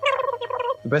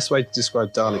 The best way to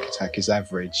describe Dalek Attack is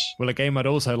average. Well, a game I'd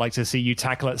also like to see you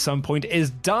tackle at some point is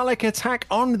Dalek Attack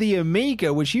on the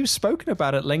Amiga, which you've spoken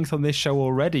about at length on this show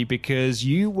already because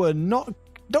you were not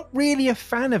really a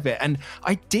fan of it, and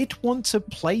I did want to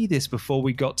play this before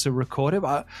we got to record it,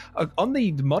 but on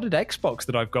the modded Xbox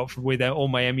that I've got with all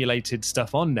my emulated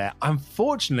stuff on there,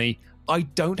 unfortunately I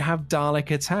don't have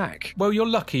Dalek Attack. Well, you're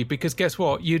lucky because guess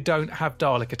what? You don't have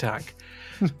Dalek Attack.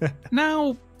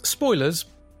 Now, spoilers,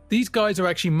 these guys are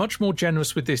actually much more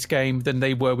generous with this game than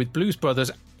they were with Blues Brothers,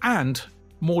 and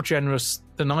more generous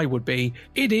than I would be.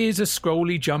 It is a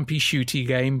scrolly, jumpy, shooty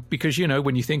game because, you know,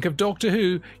 when you think of Doctor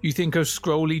Who, you think of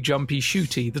scrolly, jumpy,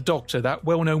 shooty, the Doctor, that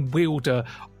well-known wielder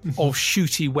of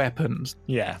shooty weapons.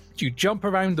 Yeah. You jump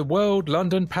around the world,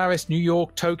 London, Paris, New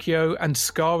York, Tokyo, and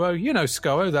Skaro. You know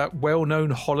Skaro, that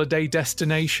well-known holiday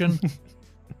destination.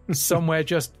 Somewhere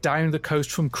just down the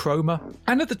coast from Cromer.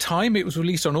 And at the time, it was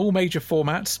released on all major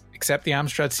formats, except the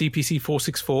Amstrad CPC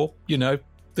 464. You know,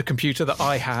 the computer that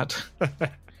I had.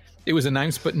 It was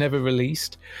announced but never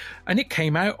released. And it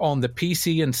came out on the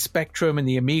PC and Spectrum and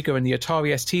the Amiga and the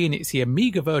Atari ST, and it's the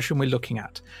Amiga version we're looking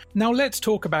at. Now let's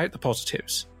talk about the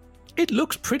positives. It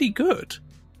looks pretty good.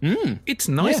 It's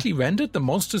nicely rendered. The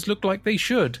monsters look like they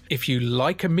should. If you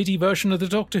like a MIDI version of the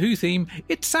Doctor Who theme,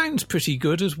 it sounds pretty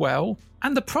good as well.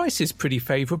 And the price is pretty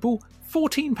favourable.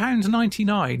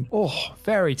 £14.99. Oh,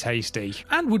 very tasty.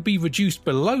 And would be reduced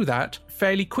below that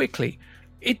fairly quickly.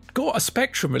 It got a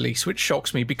Spectrum release, which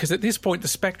shocks me because at this point the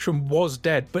Spectrum was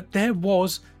dead, but there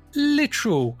was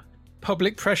literal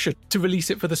public pressure to release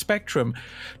it for the Spectrum,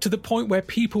 to the point where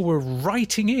people were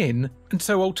writing in, and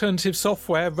so Alternative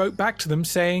Software wrote back to them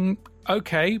saying,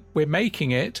 okay, we're making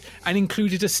it, and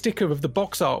included a sticker of the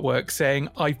box artwork saying,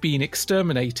 I've been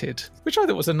exterminated, which I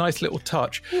thought was a nice little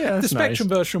touch. Yeah, the Spectrum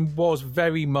nice. version was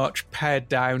very much pared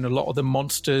down, a lot of the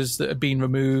monsters that had been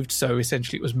removed, so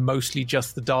essentially it was mostly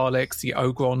just the Daleks, the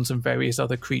Ogrons, and various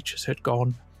other creatures had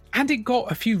gone. And it got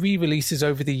a few re-releases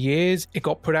over the years. It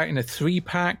got put out in a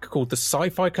 3-pack called the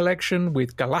Sci-Fi Collection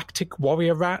with Galactic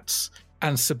Warrior Rats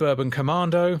and Suburban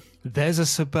Commando. There's a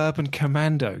Suburban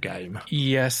Commando game?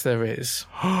 Yes, there is.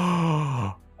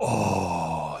 Oh,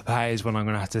 that is one I'm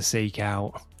going to have to seek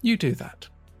out. You do that.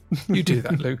 You do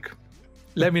that, Luke.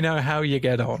 Let me know how you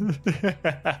get on.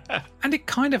 And it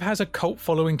kind of has a cult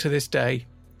following to this day.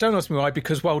 Don't ask me why,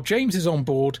 because while James is on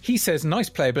board, he says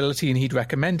nice playability and he'd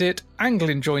recommend it.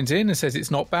 Anglin joins in and says it's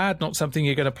not bad, not something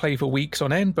you're going to play for weeks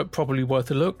on end, but probably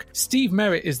worth a look. Steve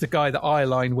Merritt is the guy that I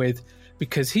align with,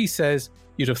 because he says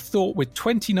you'd have thought with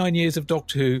 29 years of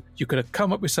Doctor Who, you could have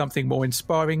come up with something more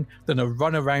inspiring than a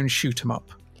run-around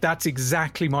shoot-'em-up. That's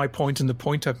exactly my point, and the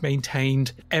point I've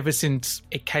maintained ever since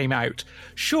it came out.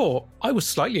 Sure, I was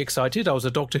slightly excited. I was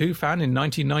a Doctor Who fan in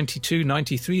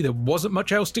 1992-93. There wasn't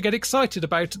much else to get excited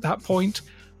about at that point.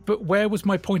 But where was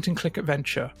my point-and-click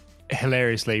adventure?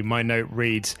 Hilariously, my note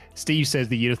reads, Steve says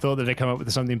that you'd have thought that they'd come up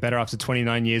with something better after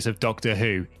 29 years of Doctor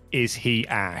Who. Is he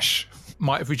Ash?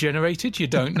 Might have regenerated, you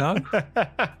don't know.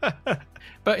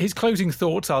 But his closing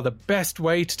thoughts are the best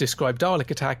way to describe Dalek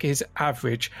Attack is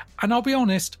average. And I'll be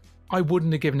honest, I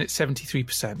wouldn't have given it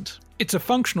 73%. It's a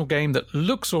functional game that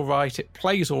looks alright, it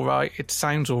plays alright, it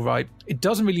sounds alright. It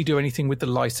doesn't really do anything with the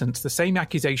license. The same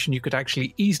accusation you could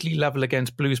actually easily level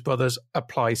against Blues Brothers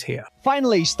applies here.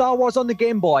 Finally, Star Wars on the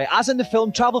Game Boy, as in the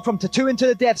film, travel from Tatooine to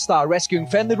the Death Star, rescuing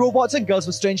friendly robots and girls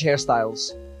with strange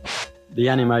hairstyles. The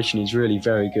animation is really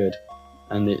very good,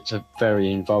 and it's a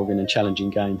very involving and challenging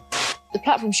game. The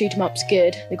platform shoot 'em up's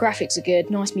good, the graphics are good,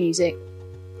 nice music,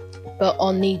 but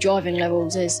on the driving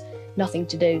levels there's nothing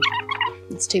to do.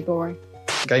 It's too boring.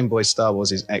 Game Boy Star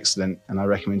Wars is excellent, and I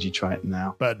recommend you try it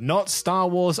now. But not Star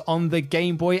Wars on the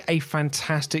Game Boy, a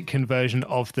fantastic conversion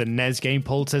of the NES game.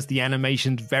 Paul says the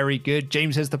animation's very good.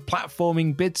 James says the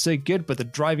platforming bits are good, but the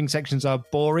driving sections are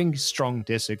boring. Strong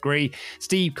disagree.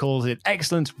 Steve calls it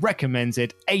excellent, recommends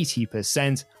it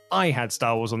 80%. I had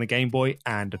Star Wars on the Game Boy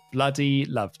and bloody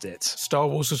loved it. Star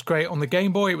Wars was great on the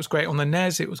Game Boy, it was great on the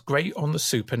NES, it was great on the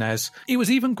Super NES. It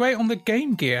was even great on the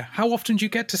Game Gear. How often do you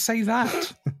get to say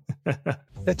that?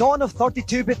 The dawn of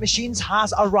 32-bit machines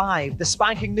has arrived. The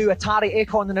spanking new Atari,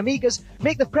 Acorn and Amigas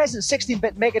make the present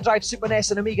 16-bit Mega Drive, Super NES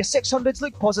and Amiga 600s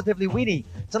look positively weenie.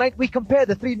 Tonight we compare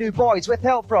the three new boys with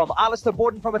help from Alistair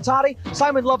Borden from Atari,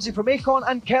 Simon Lovesey from Acorn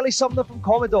and Kelly Sumner from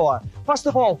Commodore. First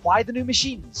of all, why the new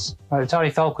machines? Well, the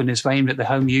Atari Falcon is aimed at the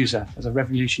home user as a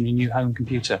revolutionary new home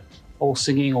computer, all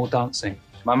singing or dancing.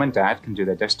 Mum and Dad can do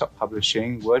their desktop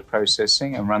publishing, word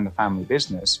processing and run the family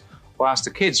business, whilst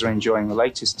the kids are enjoying the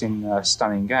latest in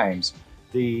stunning games.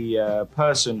 The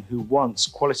person who wants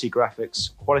quality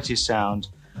graphics, quality sound,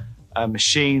 a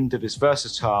machine that is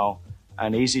versatile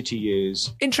and easy to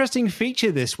use. Interesting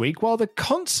feature this week. While the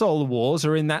console wars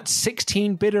are in that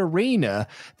 16-bit arena,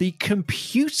 the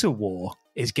computer war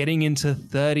is getting into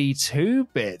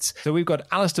 32-bit. So we've got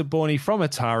Alistair Borney from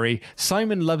Atari,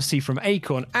 Simon Lovesey from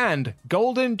Acorn, and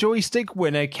Golden Joystick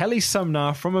winner Kelly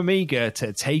Sumner from Amiga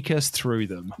to take us through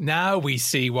them. Now we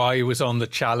see why he was on the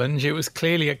challenge. It was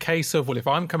clearly a case of, well, if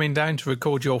I'm coming down to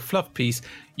record your fluff piece,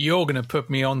 you're going to put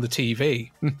me on the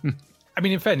TV. I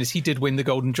mean, in fairness, he did win the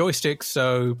Golden Joystick,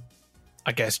 so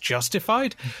I guess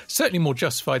justified? Certainly more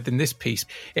justified than this piece.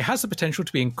 It has the potential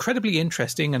to be incredibly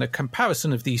interesting and a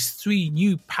comparison of these three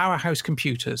new powerhouse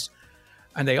computers.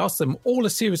 And they ask them all a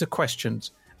series of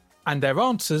questions, and their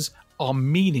answers are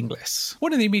meaningless.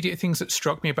 One of the immediate things that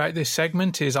struck me about this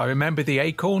segment is I remember the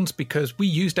Acorns because we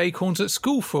used Acorns at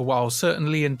school for a while,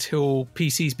 certainly until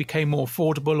PCs became more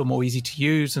affordable or more easy to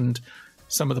use and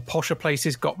some of the posher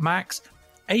places got Macs.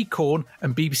 Acorn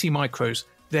and BBC Micros,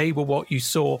 they were what you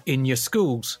saw in your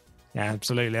schools. Yeah,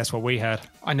 absolutely. That's what we had.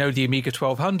 I know the Amiga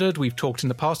 1200. We've talked in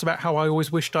the past about how I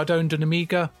always wished I'd owned an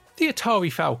Amiga. The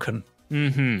Atari Falcon.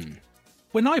 Mm-hmm.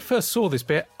 When I first saw this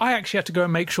bit, I actually had to go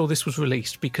and make sure this was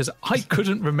released because I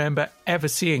couldn't remember ever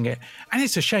seeing it. And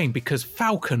it's a shame because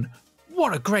Falcon,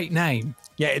 what a great name.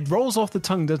 Yeah, it rolls off the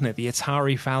tongue, doesn't it? The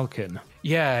Atari Falcon.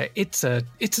 Yeah, it's a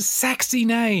sexy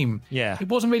name. Yeah. It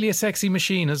wasn't really a sexy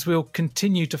machine, as we'll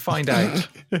continue to find out.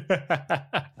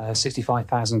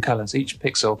 65,000 colours. Each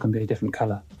pixel can be a different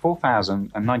colour.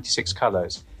 4,096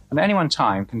 colours. And at any one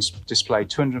time can display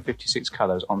 256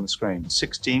 colours on the screen.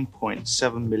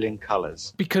 16.7 million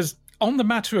colours. Because on the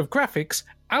matter of graphics,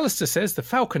 Alistair says the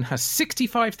Falcon has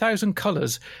 65,000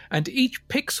 colours and each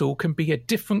pixel can be a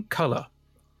different colour.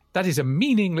 That is a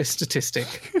meaningless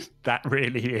statistic. That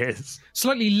really is.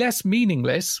 Slightly less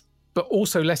meaningless, but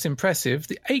also less impressive,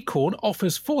 the Acorn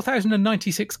offers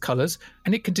 4,096 colours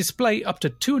and it can display up to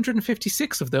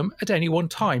 256 of them at any one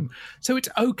time. So it's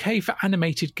okay for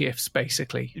animated GIFs,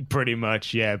 basically. Pretty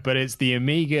much, yeah. But it's the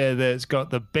Amiga that's got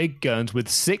the big guns with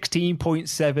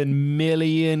 16.7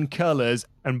 million colours.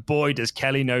 And boy, does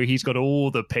Kelly know he's got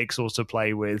all the pixels to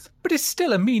play with. But it's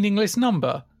still a meaningless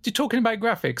number. You're talking about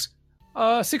graphics.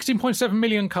 16.7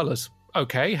 million colours.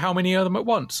 Okay, how many of them at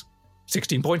once?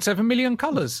 16.7 million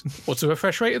colours. What's the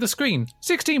refresh rate of the screen?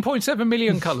 16.7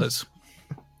 million colours.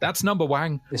 That's number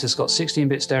wang. This has got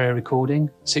 16-bit stereo recording,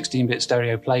 16-bit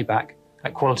stereo playback,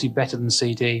 at quality better than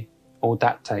CD or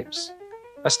DAT tapes.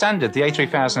 As standard, the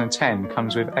A3010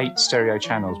 comes with 8 stereo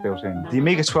channels built in. The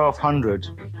Amiga 1200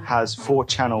 has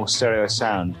 4-channel stereo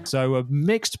sound. So a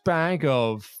mixed bag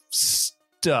of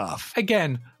stuff.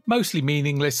 Again, mostly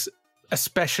meaningless,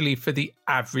 especially for the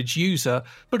average user,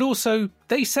 but also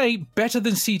they say better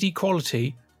than CD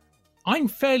quality. I'm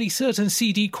fairly certain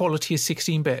CD quality is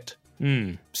 16-bit.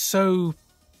 So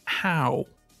how?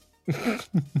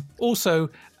 Also,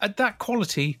 at that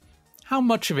quality, how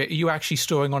much of it are you actually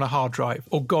storing on a hard drive?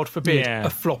 Or, God forbid, a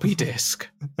floppy disk?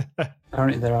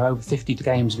 Currently, there are over 50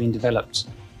 games being developed.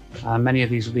 Many of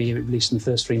these will be released in the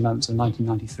first 3 months of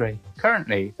 1993.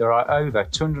 Currently, there are over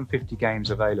 250 games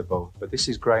available, but this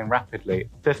is growing rapidly.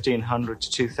 1,500 to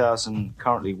 2,000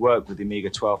 currently work with the Amiga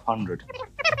 1200.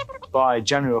 By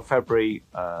January or February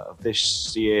of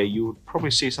this year, you would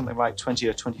probably see something like 20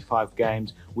 or 25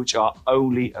 games which are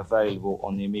only available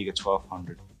on the Amiga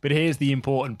 1200. But here's the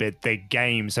important bit, the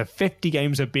games. So 50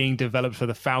 games are being developed for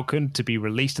the Falcon to be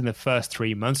released in the first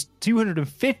 3 months.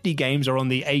 250 games are on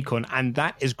the Acorn, and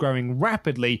that is growing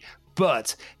rapidly.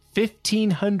 But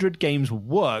 1,500 games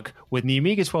work with the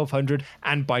Amiga 1200,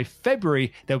 and by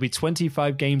February, there'll be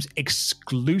 25 games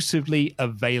exclusively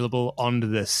available on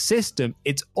the system.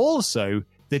 It's also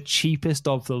the cheapest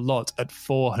of the lot at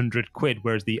 400 quid,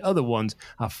 whereas the other ones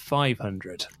are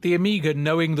 500. The Amiga,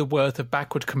 knowing the worth of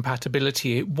backward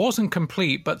compatibility, it wasn't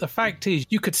complete, but the fact is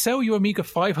you could sell your Amiga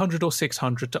 500 or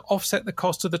 600 to offset the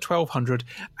cost of the 1200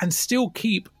 and still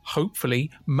keep, hopefully,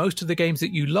 most of the games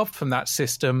that you loved from that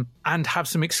system and have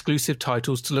some exclusive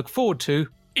titles to look forward to.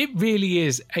 It really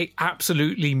is a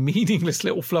absolutely meaningless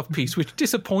little fluff piece, which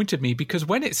disappointed me because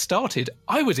when it started,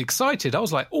 I was excited. I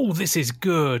was like, oh, this is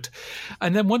good.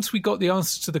 And then once we got the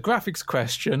answer to the graphics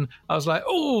question, I was like,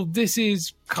 oh, this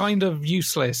is kind of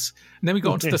useless. And then we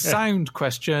got onto the sound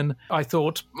question. I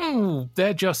thought, oh,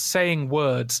 they're just saying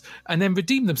words, and then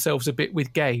redeemed themselves a bit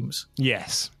with games.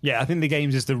 Yes. Yeah, I think the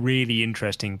games is the really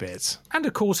interesting bit. And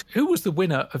of course, who was the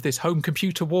winner of this home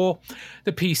computer war?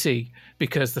 The PC,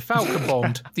 because the Falcon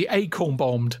bombed, the Acorn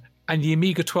bombed, and the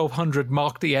Amiga 1200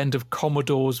 marked the end of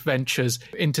Commodore's ventures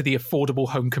into the affordable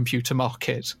home computer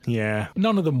market. Yeah.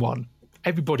 None of them won.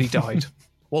 Everybody died.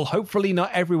 Well, hopefully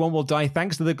not everyone will die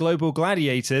thanks to the Global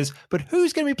Gladiators, but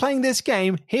who's going to be playing this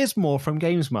game? Here's more from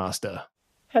GamesMaster.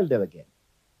 Hello again.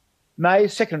 My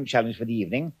second challenge for the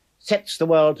evening sets the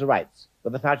world to rights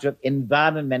with a touch of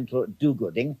environmental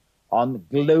do-gooding on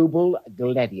Global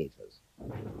Gladiators.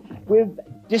 With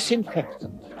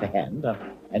disinfectant to hand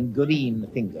and green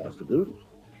fingers to boot,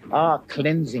 our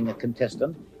cleansing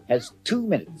contestant has 2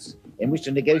 minutes in which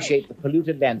to negotiate the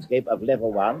polluted landscape of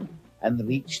level 1 and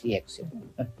reach the exit.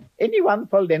 Anyone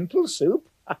for lentil soup?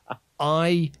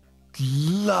 I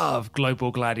love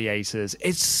Global Gladiators.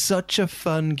 It's such a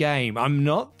fun game. I'm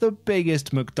not the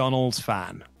biggest McDonald's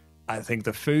fan. I think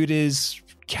the food is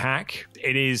CAC.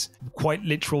 It is quite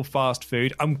literal fast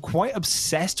food. I'm quite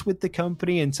obsessed with the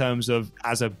company in terms of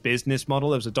as a business model.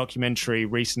 There was a documentary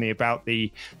recently about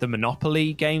the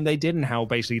Monopoly game they did and how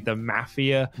basically the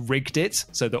mafia rigged it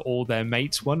so that all their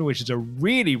mates won, which is a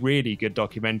really, really good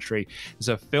documentary. There's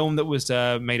a film that was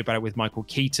made about it with Michael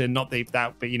Keaton, not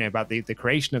that, but about the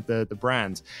creation of the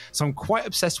brand. So I'm quite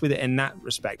obsessed with it in that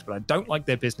respect, but I don't like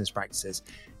their business practices.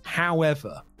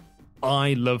 However,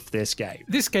 I love this game.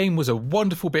 This game was a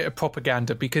wonderful bit of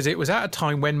propaganda because it was at a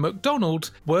time when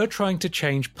McDonald's were trying to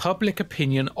change public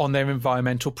opinion on their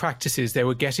environmental practices. They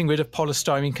were getting rid of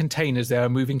polystyrene containers. They were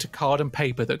moving to card and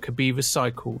paper that could be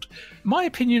recycled. My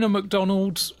opinion on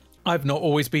McDonald's, I've not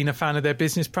always been a fan of their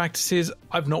business practices.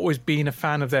 I've not always been a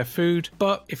fan of their food.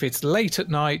 But if it's late at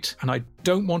night and I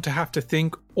don't want to have to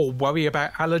think or worry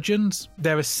about allergens,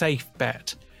 they're a safe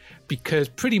bet. Because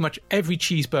pretty much every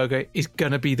cheeseburger is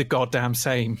going to be the goddamn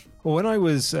same. Well, when I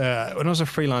was a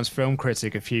freelance film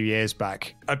critic a few years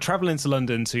back, I'd travel into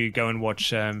London to go and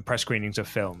watch press screenings of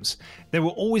films. There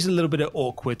were always a little bit of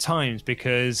awkward times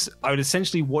because I would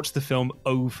essentially watch the film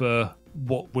over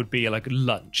what would be like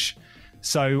lunch.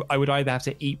 So I would either have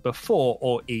to eat before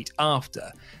or eat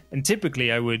after. And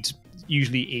typically I would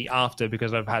usually eat after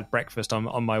because I've had breakfast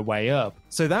on my way up.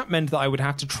 So that meant that I would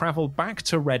have to travel back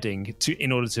to Reading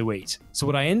in order to eat. So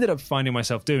what I ended up finding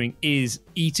myself doing is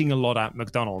eating a lot at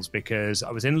McDonald's because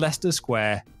I was in Leicester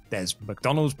Square. There's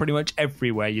McDonald's pretty much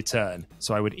everywhere you turn.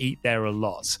 So I would eat there a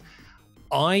lot.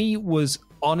 I was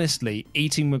honestly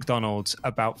eating McDonald's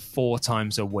about 4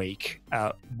 times a week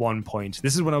at one point.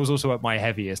 This is when I was also at my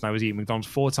heaviest and I was eating McDonald's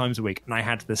 4 times a week and I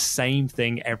had the same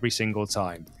thing every single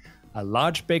time. A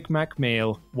large Big Mac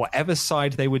meal, whatever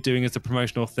side they were doing as the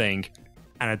promotional thing,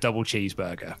 and a double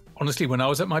cheeseburger. Honestly, when I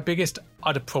was at my biggest,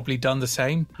 I'd have probably done the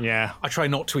same. Yeah. I try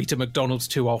not to eat at McDonald's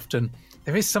too often.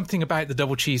 There is something about the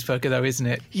double cheeseburger though, isn't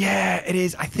it? Yeah, it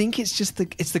is. I think it's just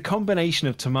the combination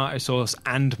of tomato sauce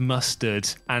and mustard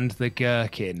and the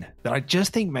gherkin that I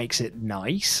just think makes it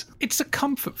nice. It's a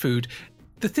comfort food.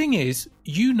 The thing is,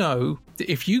 that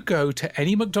if you go to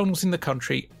any McDonald's in the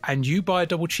country and you buy a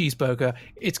double cheeseburger,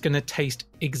 it's going to taste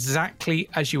exactly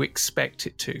as you expect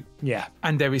it to. Yeah.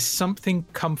 And there is something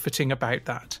comforting about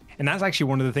that. And that's actually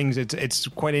one of the things, it's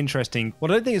quite interesting.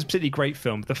 Well, I don't think it's a particularly great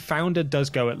film. The founder does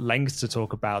go at lengths to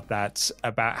talk about that,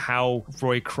 about how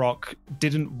Roy Kroc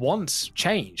didn't want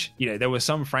change. There was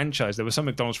some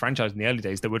McDonald's franchise in the early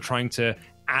days that were trying to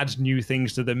add new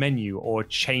things to the menu or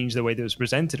change the way that it was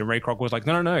presented. And Ray Kroc was like,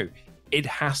 no. It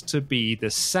has to be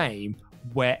the same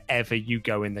wherever you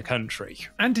go in the country.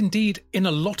 And indeed, in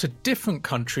a lot of different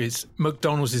countries,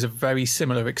 McDonald's is a very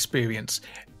similar experience.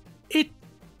 It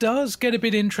does get a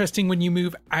bit interesting when you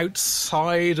move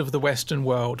outside of the Western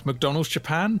world. McDonald's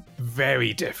Japan,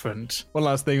 very different. One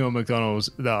last thing on McDonald's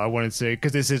that I wanted to,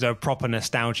 because this is a proper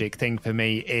nostalgic thing for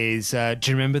me, is do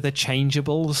you remember the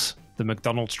Changeables? The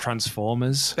McDonald's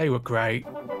Transformers? They were great.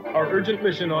 Our urgent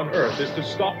mission on Earth is to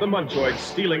stop the Munchoids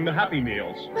stealing the Happy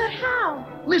Meals. But how?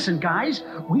 Listen, guys,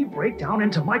 we break down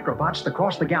into microbots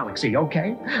across the galaxy,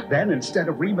 okay? Then instead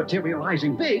of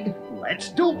rematerializing big, let's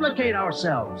duplicate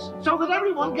ourselves so that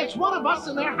everyone gets one of us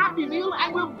in their Happy Meal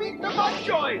and we'll beat the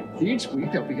Munchoids. Each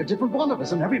week there'll be a different one of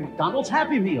us in every McDonald's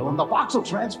Happy Meal, and the box will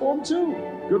transform too.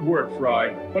 Good work,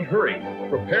 Fry. But hurry,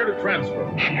 prepare to transfer.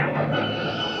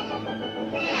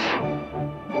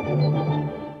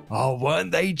 Oh,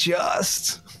 weren't they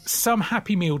just? Some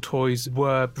Happy Meal toys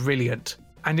were brilliant.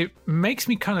 And it makes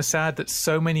me kind of sad that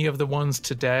so many of the ones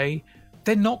today,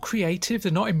 they're not creative,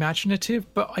 they're not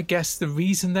imaginative, but I guess the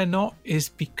reason they're not is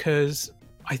because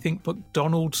I think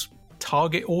McDonald's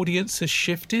target audience has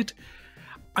shifted.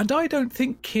 And I don't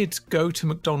think kids go to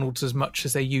McDonald's as much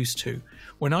as they used to.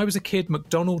 When I was a kid,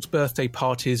 McDonald's birthday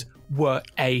parties were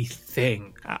a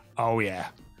thing. Oh, yeah.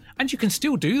 And you can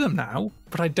still do them now,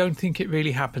 but I don't think it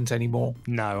really happens anymore.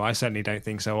 No, I certainly don't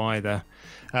think so either.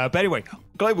 But anyway,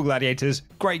 Global Gladiators,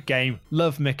 great game.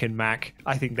 Love Mick and Mac.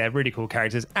 I think they're really cool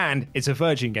characters. And it's a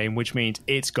Virgin game, which means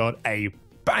it's got a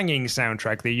banging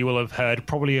soundtrack that you will have heard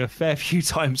probably a fair few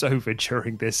times over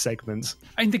during this segment.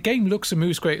 And the game looks and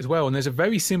moves great as well, and there's a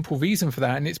very simple reason for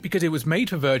that, and it's because it was made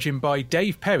for Virgin by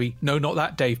Dave Perry. No, not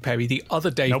that Dave Perry, the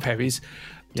other Dave Perry's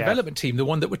development team, the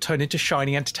one that would turn into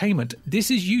Shiny Entertainment.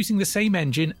 This is using the same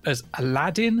engine as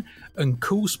Aladdin and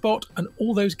Cool Spot and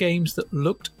all those games that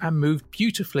looked and moved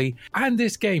beautifully. And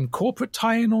this game, corporate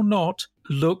tie-in or not,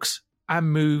 looks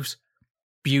and moves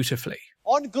beautifully.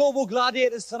 On Global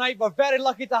Gladiators tonight, we're very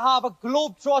lucky to have a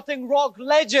globe-trotting rock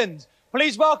legend.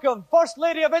 Please welcome First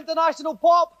Lady of International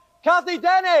Pop, Kathy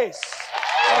Dennis.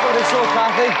 Welcome to the show,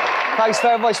 Kathy. Thanks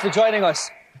very much for joining us.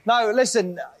 Now,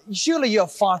 listen, surely you're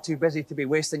far too busy to be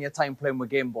wasting your time playing with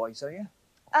Game Boys, are you?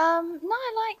 No,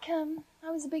 I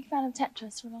was a big fan of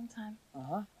Tetris for a long time.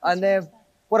 Uh-huh. And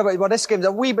what about, well, this game's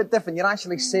a wee bit different. You're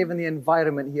actually saving the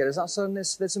environment here. Is that something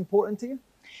that's important to you?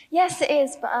 Yes, it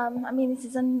is, but this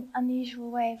is an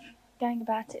unusual way of going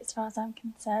about it as far as I'm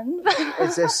concerned.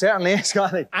 It certainly is,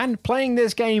 Kathy. And playing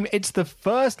this game, it's the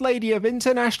First Lady of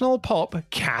International Pop,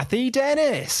 Kathy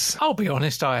Dennis. I'll be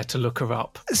honest, I had to look her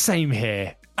up. Same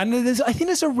here. And I think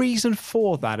there's a reason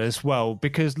for that as well,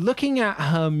 because looking at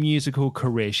her musical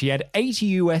career, she had 8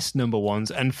 US number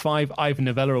ones and 5 Ivor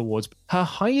Novello Awards. Her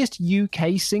highest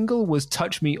UK single was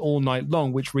Touch Me All Night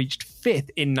Long, which reached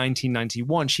 5th in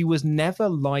 1991. She was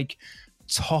never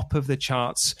top of the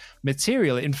charts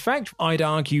material. In fact, I'd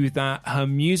argue that her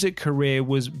music career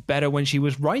was better when she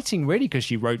was writing, really, because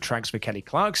she wrote tracks for Kelly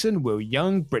Clarkson, Will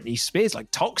Young, Britney Spears,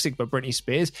 like Toxic by Britney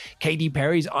Spears, Katy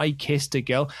Perry's I Kissed a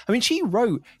Girl. I mean, she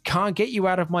wrote Can't Get You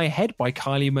Out of My Head by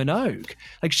Kylie Minogue.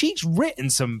 Like, she's written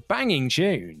some banging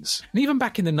tunes. And even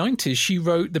back in the 90s, she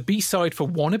wrote the B-side for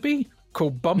Wannabe,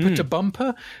 called Bumper to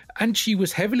Bumper, and she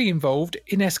was heavily involved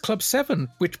in S Club 7,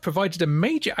 which provided a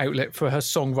major outlet for her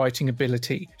songwriting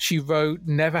ability. She wrote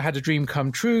Never Had a Dream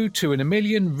Come True, 2 in a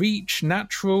Million, Reach,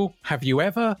 Natural, Have You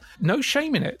Ever? No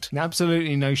shame in it.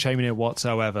 Absolutely no shame in it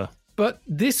whatsoever. But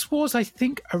this was, I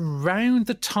think, around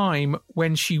the time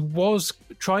when she was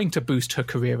trying to boost her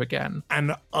career again.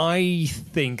 And I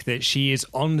think that she is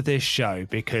on this show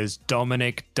because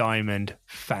Dominic Diamond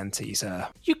fancies her.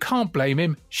 You can't blame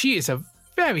him. She is a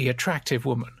very attractive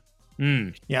woman.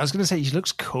 Yeah, I was going to say she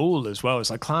looks cool as well.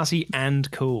 It's like classy and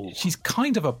cool. She's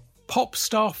kind of a pop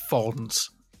star Fonz.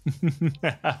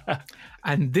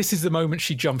 And this is the moment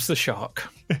she jumps the shark.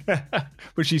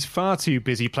 But she's far too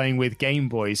busy playing with Game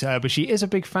Boys. But she is a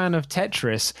big fan of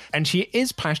Tetris, and she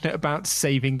is passionate about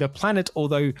saving the planet,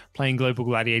 although playing Global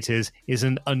Gladiators is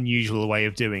an unusual way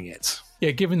of doing it.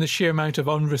 Yeah, given the sheer amount of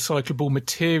unrecyclable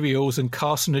materials and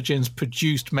carcinogens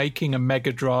produced making a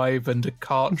Mega Drive and a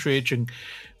cartridge and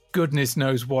goodness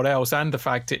knows what else, and the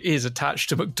fact it is attached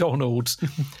to McDonald's,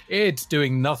 it's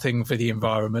doing nothing for the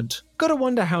environment. Gotta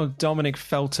wonder how Dominic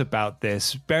felt about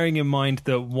this, bearing in mind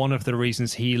that one of the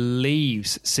reasons he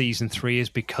leaves Season 3 is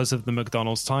because of the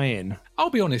McDonald's tie-in. I'll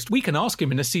be honest, we can ask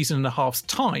him in a season and a half's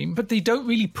time, but they don't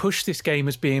really push this game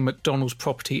as being McDonald's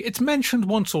property. It's mentioned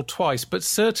once or twice, but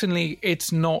certainly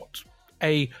it's not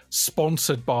a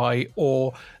sponsored by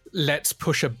or let's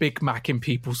push a Big Mac in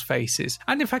people's faces.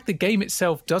 And in fact, the game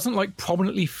itself doesn't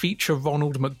prominently feature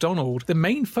Ronald McDonald. The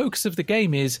main focus of the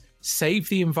game is save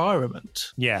the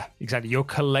environment. Yeah, exactly. You're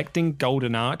collecting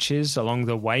golden arches along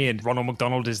the way, and Ronald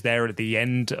McDonald is there at the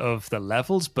end of the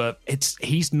levels, but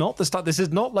he's not the start. This is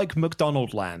not like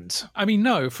McDonald Land. I mean,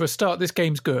 no, for a start, this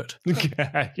game's good.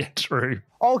 Yeah, true.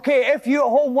 Okay, if you at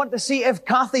home want to see if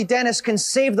Kathy Dennis can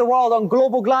save the world on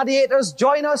Global Gladiators,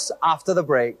 join us after the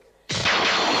break.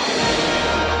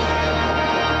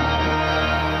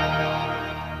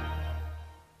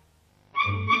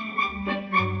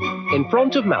 In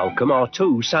front of Malcolm are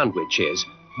 2 sandwiches.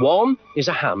 One is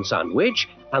a ham sandwich,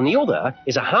 and the other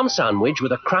is a ham sandwich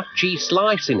with a Kraft cheese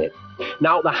slice in it.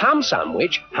 Now, the ham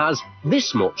sandwich has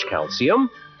this much calcium,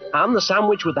 and the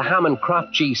sandwich with the ham and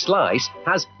Kraft cheese slice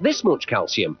has this much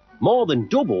calcium, more than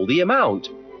double the amount.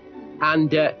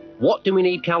 And what do we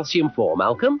need calcium for,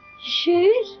 Malcolm?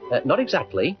 Shoes? Not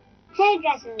exactly.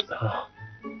 Hairdressers.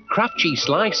 Kraft cheese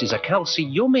slices are calci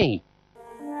yummy.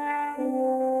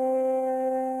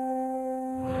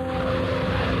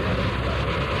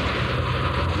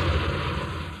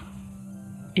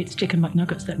 It's chicken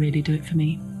McNuggets that really do it for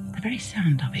me. The very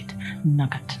sound of it.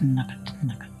 Nugget, nugget,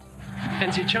 nugget.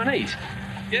 Fancy Chinese?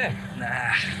 Yeah.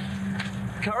 Nah.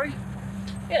 Curry?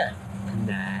 Yeah.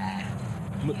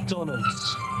 Nah.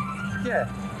 McDonald's? Yeah.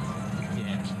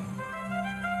 Yeah.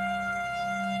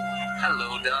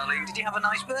 Hello, darling. Did you have a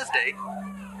nice birthday?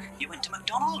 You went to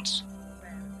McDonald's?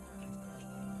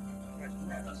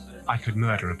 I could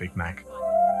murder a Big Mac.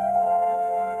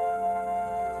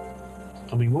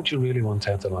 I mean, what do you really want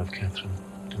out of life, Catherine?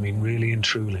 I mean, really and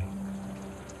truly.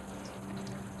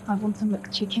 I want a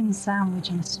McChicken sandwich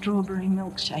and a strawberry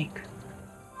milkshake.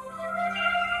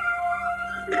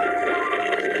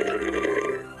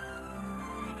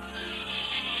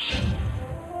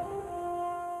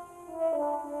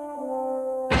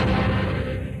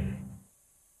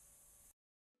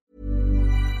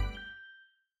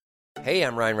 Hey,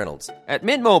 I'm Ryan Reynolds. At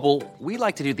Mint Mobile, we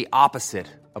like to do the opposite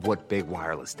of what Big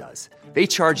Wireless does. They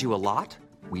charge you a lot,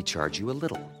 we charge you a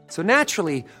little. So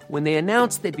naturally, when they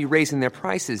announced they'd be raising their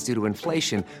prices due to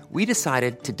inflation, we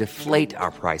decided to deflate our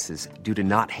prices due to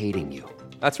not hating you.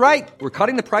 That's right. We're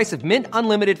cutting the price of Mint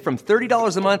Unlimited from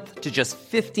 $30 a month to just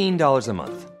 $15 a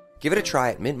month. Give it a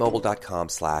try at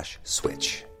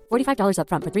mintmobile.com/switch. $45 up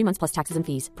front for 3 months plus taxes and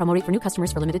fees. Promo rate for new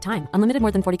customers for limited time. Unlimited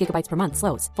more than 40 gigabytes per month.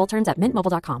 Slows full terms at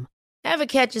mintmobile.com. Ever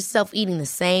catch yourself eating the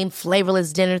same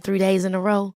flavorless dinner 3 days in a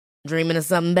row? Dreaming of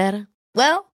something better?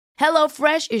 Well,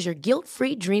 HelloFresh is your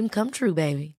guilt-free dream come true,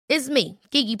 baby. It's me,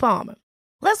 Keke Palmer.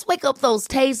 Let's wake up those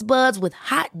taste buds with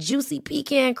hot, juicy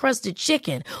pecan-crusted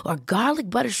chicken or garlic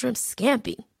butter shrimp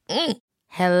scampi.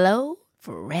 Hello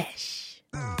Fresh.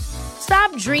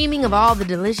 Stop dreaming of all the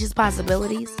delicious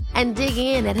possibilities and dig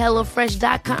in at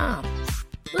HelloFresh.com.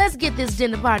 Let's get this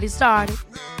dinner party started.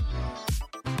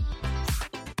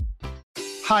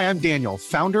 Hi, I'm Daniel,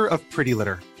 founder of Pretty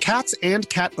Litter. Cats and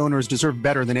cat owners deserve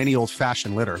better than any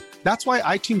old-fashioned litter. That's why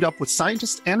I teamed up with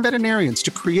scientists and veterinarians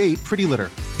to create Pretty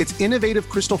Litter. Its innovative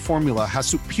crystal formula has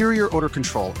superior odor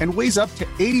control and weighs up to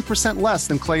 80% less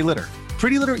than clay litter.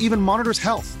 Pretty Litter even monitors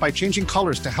health by changing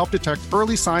colors to help detect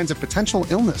early signs of potential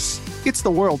illness. It's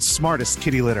the world's smartest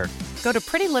kitty litter. Go to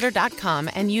prettylitter.com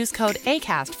and use code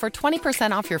ACAST for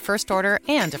 20% off your first order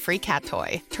and a free cat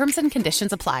toy. Terms and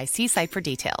conditions apply. See site for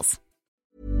details.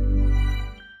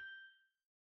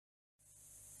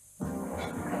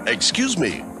 Excuse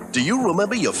me, do you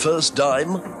remember your first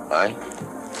dime? Aye.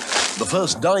 The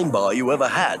first dime bar you ever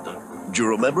had. Do you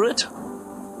remember it?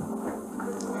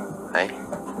 Aye.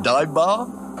 Dime bar?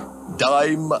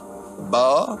 Dime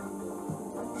bar?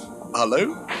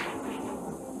 Hello?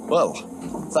 Well,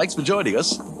 thanks for joining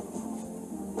us.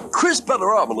 Crisp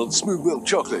butter almond and smooth milk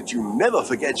chocolate. You never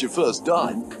forget your first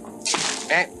dime.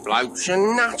 That bloke's a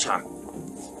nutter.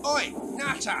 Oi,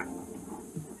 nutter!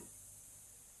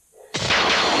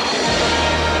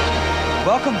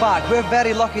 Welcome back. We're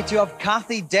very lucky to have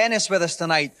Kathy Dennis with us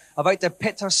tonight, about to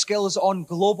pit her skills on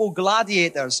Global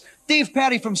Gladiators. Dave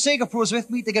Perry from Sega Pro is with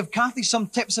me to give Kathy some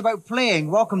tips about playing.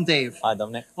 Welcome, Dave. Hi,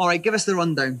 Dominic. All right, give us the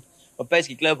rundown. Well,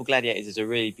 basically, Global Gladiators is a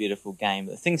really beautiful game.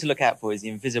 But the thing to look out for is the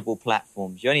invisible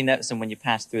platforms. You only notice them when you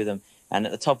pass through them, and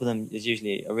at the top of them is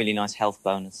usually a really nice health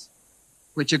bonus.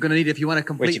 Which you're going to need if you want to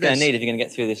complete this. Which you're going to need if you're going to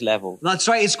get through this level. That's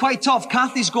right, it's quite tough.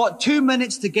 Kathy's got 2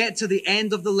 minutes to get to the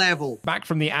end of the level. Back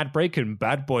from the ad break, and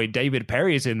bad boy David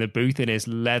Perry is in the booth in his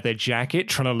leather jacket,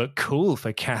 trying to look cool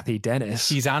for Kathy Dennis.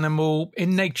 He's animal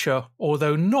in nature,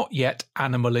 although not yet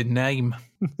animal in name.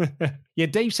 Yeah,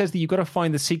 Dave says that you've got to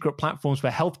find the secret platforms for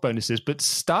health bonuses, but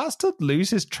starts to lose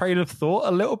his train of thought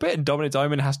a little bit, and Dominic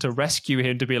Diamond has to rescue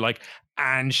him to be like,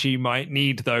 and she might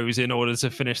need those in order to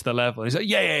finish the level. He's like,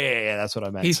 yeah, that's what I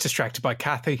meant. He's distracted by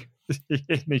Kathy.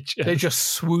 They're just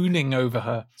swooning over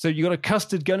her. So you got a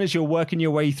custard gun as you're working your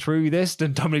way through this,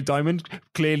 and Dominic Diamond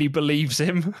clearly believes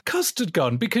him. Custard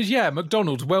gun? Because, yeah,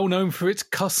 McDonald's, well known for its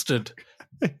custard.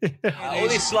 All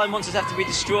these slime monsters have to be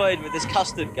destroyed with this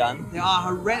custard gun. They are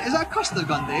horrendous. Is that a custard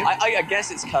gun, Dave? I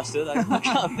guess it's custard. I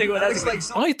can't think what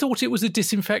else. I thought it was a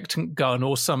disinfectant gun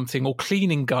or something, or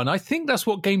cleaning gun. I think that's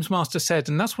what Games Master said,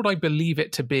 and that's what I believe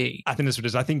it to be. I think that's what it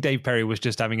is. I think Dave Perry was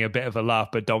just having a bit of a laugh,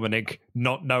 but Dominic,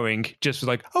 not knowing, just was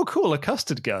like, oh, cool, a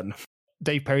custard gun.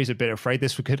 Dave Perry's a bit afraid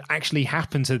this could actually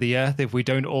happen to the Earth if we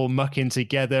don't all muck in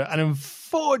together. And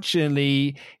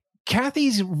unfortunately,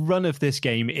 Kathy's run of this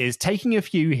game is taking a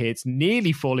few hits,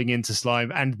 nearly falling into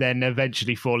slime, and then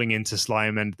eventually falling into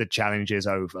slime, and the challenge is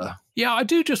over. Yeah, I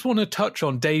do just want to touch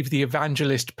on Dave the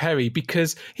Evangelist Perry,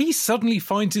 because he suddenly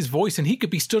finds his voice and he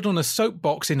could be stood on a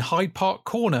soapbox in Hyde Park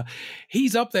Corner.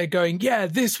 He's up there going, yeah,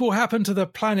 this will happen to the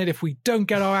planet if we don't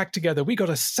get our act together. We got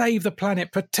to save the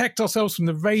planet, protect ourselves from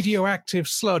the radioactive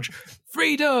sludge.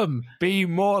 Freedom! Be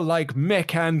more like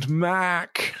Mick and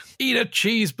Mac. Eat a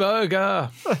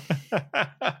cheeseburger.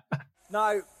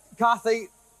 Now, Kathy,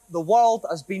 the world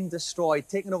has been destroyed,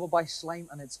 taken over by slime,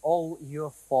 and it's all your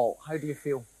fault. How do you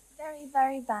feel? Very,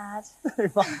 very bad.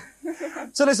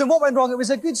 So listen, what went wrong? It was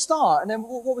a good start, and then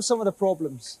what were some of the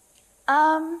problems?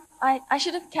 I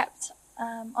should have kept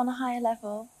on a higher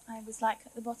level. I was like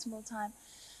at the bottom all the time.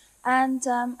 And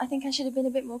I think I should have been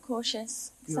a bit more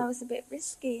cautious, because I was a bit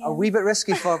risky. A wee bit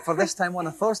risky for this time on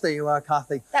a Thursday, you are,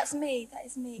 Kathy. That's me, that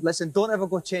is me. Listen, don't ever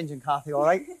go changing, Kathy, all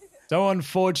right? So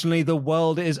unfortunately, the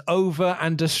world is over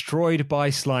and destroyed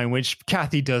by slime, which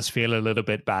Kathy does feel a little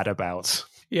bit bad about.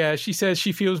 Yeah, she says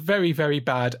she feels very, very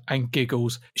bad and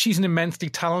giggles. She's an immensely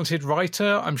talented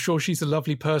writer. I'm sure she's a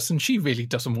lovely person. She really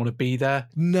doesn't want to be there.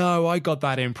 No, I got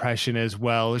that impression as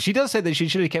well. She does say that she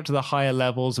should have kept to the higher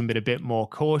levels and been a bit more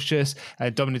cautious.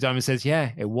 Dominic Diamond says,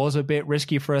 yeah, it was a bit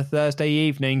risky for a Thursday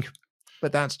evening.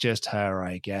 But that's just her,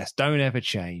 I guess. Don't ever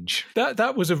change.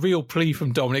 That was a real plea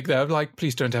from Dominic there. Like,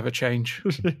 please don't ever change.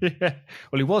 Yeah.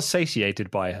 Well, he was satiated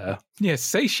by her. Yes,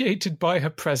 satiated by her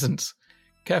presence.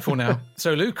 Careful now.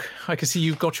 So, Luke, I can see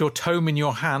you've got your tome in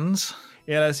your hands.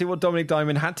 Yeah, let's see what Dominic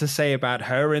Diamond had to say about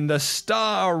her in the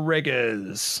Star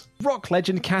Riggers. Rock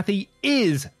legend Kathy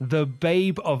is the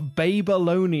babe of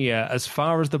Babylonia as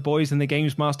far as the boys in the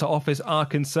Games Master office are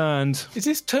concerned. Is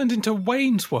this turned into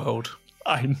Wayne's World?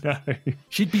 I know.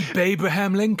 She'd be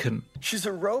Babraham Lincoln. She's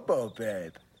a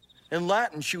robo-babe. In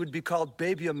Latin, she would be called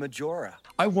Babia Majora.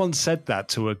 I once said that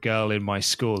to a girl in my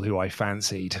school who I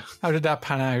fancied. How did that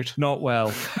pan out? Not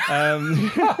well.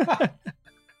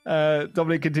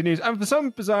 Dominic continues, and for some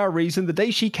bizarre reason, the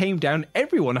day she came down,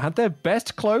 everyone had their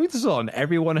best clothes on.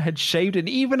 Everyone had shaved, and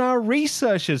even our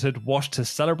researchers had washed to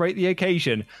celebrate the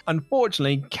occasion.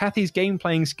 Unfortunately, Kathy's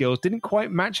game-playing skills didn't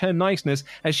quite match her niceness,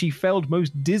 as she failed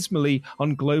most dismally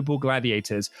on Global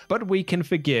Gladiators. But we can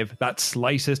forgive that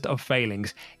slightest of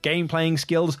failings. Game-playing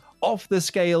skills, off the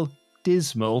scale,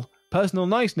 dismal. Personal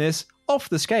niceness, off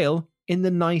the scale, in the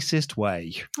nicest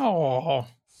way. Oh.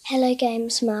 Hello,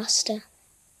 Games Master.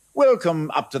 Welcome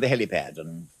up to the helipad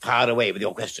and fire away with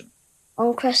your question.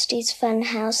 On Krusty's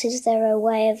Funhouse, is there a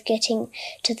way of getting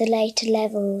to the later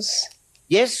levels?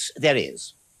 Yes, there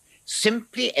is.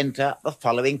 Simply enter the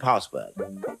following password.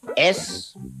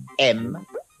 SMAILLIW.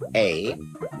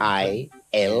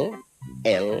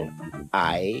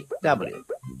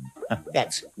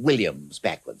 That's Williams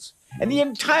backwards. And the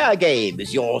entire game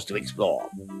is yours to explore.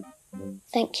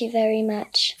 Thank you very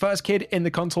much. First kid in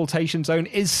the consultation zone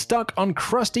is stuck on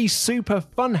Krusty Super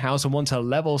Funhouse and wants a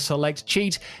level select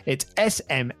cheat. It's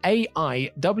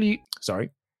SMAIW. Sorry.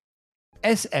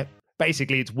 SF.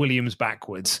 Basically, it's Williams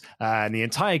backwards. And the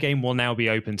entire game will now be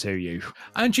open to you.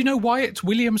 And do you know why it's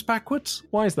Williams backwards?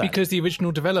 Why is that? Because the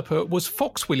original developer was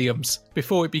Fox Williams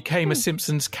before it became a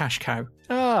Simpsons cash cow.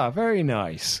 Ah, very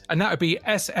nice. And that would be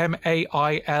SMAILLIW.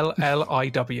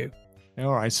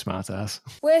 All right, smartass.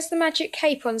 Where's the magic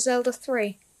cape on Zelda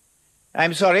 3?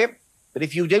 I'm sorry, but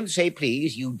if you don't say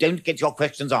please, you don't get your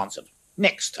questions answered.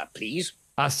 Next, please.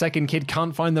 Our second kid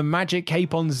can't find the magic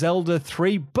cape on Zelda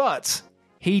 3, but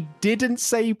he didn't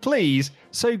say please,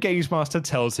 so Games Master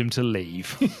tells him to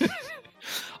leave.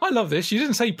 I love this. You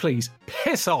didn't say please.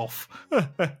 Piss off.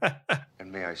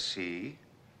 And may I see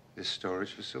this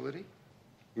storage facility?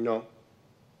 No.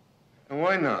 And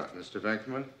why not, Mr.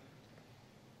 Venkman?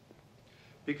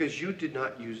 Because you did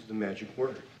not use the magic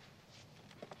word.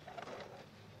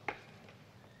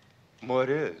 What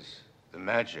is the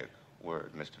magic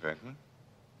word, Mr. Venkman?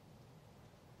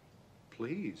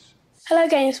 Please. Hello,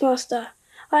 Games Master.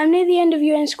 I am near the end of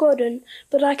UN Squadron,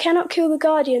 but I cannot kill the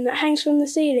Guardian that hangs from the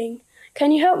ceiling.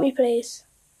 Can you help me, please?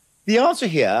 The answer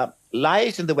here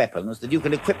lies in the weapons that you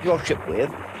can equip your ship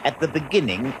with at the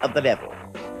beginning of the level.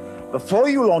 Before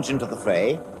you launch into the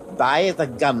fray, buy the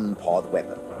gun pod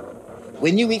weapon.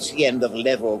 When you reach the end of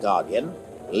level Guardian,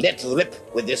 let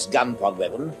rip with this gun pod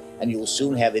weapon, and you'll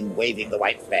soon have him waving the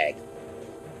white flag.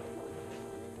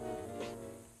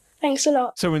 Thanks a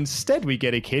lot. So instead we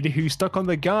get a kid who's stuck on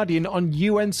the Guardian on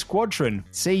UN Squadron.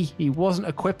 See, he wasn't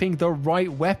equipping the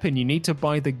right weapon. You need to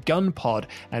buy the gun pod,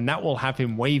 and that will have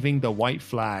him waving the white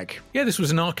flag. Yeah, this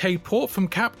was an arcade port from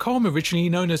Capcom, originally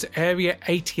known as Area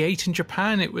 88 in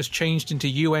Japan. It was changed into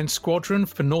UN Squadron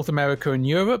for North America and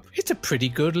Europe. It's a pretty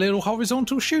good little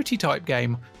horizontal shooty type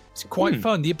game. It's quite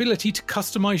fun. The ability to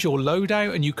customize your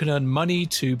loadout, and you can earn money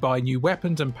to buy new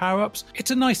weapons and power-ups.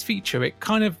 It's a nice feature. It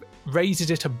kind of raises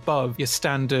it above your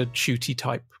standard shooty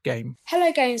type game.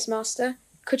 Hello, Games Master.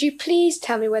 Could you please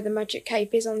tell me where the magic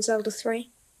cape is on Zelda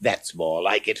 3? That's more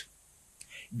like it.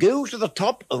 Go to the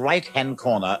top right-hand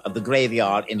corner of the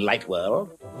graveyard in Light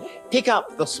World, pick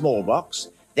up the small box,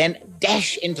 then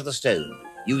dash into the stone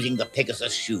using the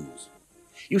Pegasus shoes.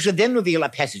 You should then reveal a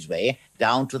passageway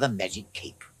down to the magic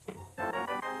cape.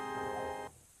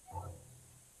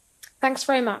 Thanks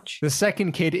very much. The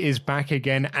second kid is back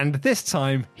again, and this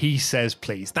time he says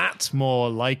please. That's more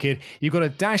like it. You've got to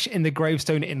dash in the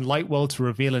gravestone in Lightworld to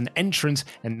reveal an entrance,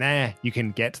 and there you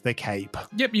can get the cape.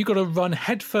 Yep, you've got to run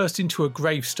headfirst into a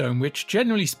gravestone, which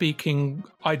generally speaking,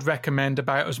 I'd recommend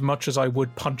about as much as I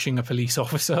would punching a police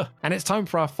officer. And it's time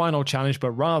for our final challenge,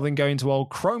 but rather than going to old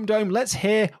Chrome Dome, let's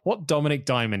hear what Dominic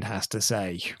Diamond has to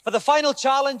say. For the final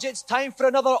challenge, it's time for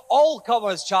another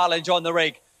all-comers challenge on the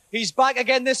rig. He's back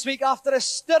again this week after a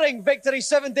stirring victory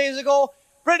 7 days ago.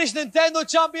 British Nintendo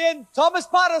champion, Thomas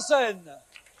Patterson.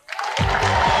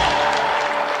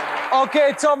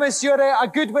 Okay, Thomas, you had a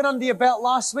good win under your belt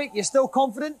last week. You still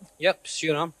confident? Yep,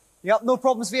 sure am. Yep, no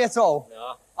problems for you at all?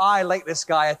 No. I like this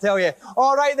guy, I tell you.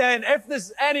 All right then, if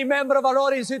there's any member of our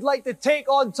audience who'd like to take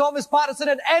on Thomas Patterson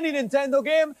in any Nintendo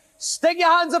game, stick your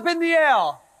hands up in the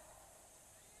air.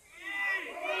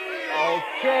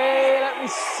 Okay, let me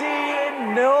see.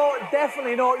 No,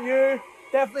 definitely not you.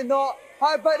 Definitely not.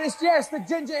 How about this? Yes, the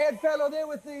ginger-haired fellow there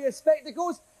with the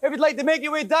spectacles. If you'd like to make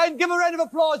your way down, give a round of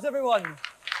applause, everyone.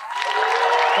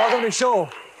 Welcome to the show.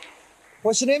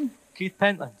 What's your name? Keith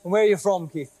Pentland. And where are you from,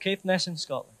 Keith? Caithness in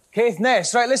Scotland.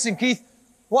 Caithness. Right, listen, Keith.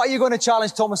 What are you going to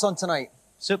challenge Thomas on tonight?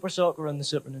 Super Soccer on the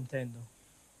Super Nintendo.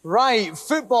 Right,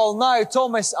 football now.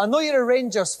 Thomas, I know you're a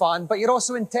Rangers fan, but you're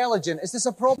also intelligent. Is this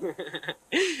a problem?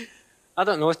 I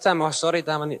don't know, Tim. Oh, sorry,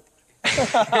 damn it.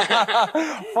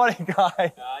 Funny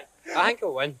guy. I think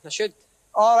I'll win. I should.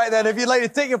 All right, then. If you'd like to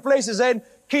take your places in,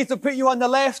 Keith will put you on the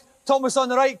left, Thomas on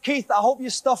the right. Keith, I hope you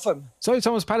stuff him. So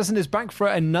Thomas Patterson is back for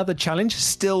another challenge,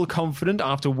 still confident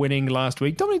after winning last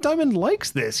week. Dominic Diamond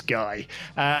likes this guy.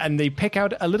 And they pick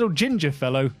out a little ginger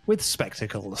fellow with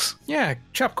spectacles. Yeah, a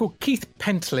chap called Keith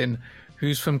Pentland,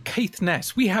 who's from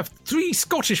Caithness. We have 3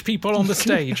 Scottish people on the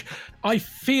stage. I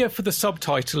fear for the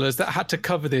subtitlers that had to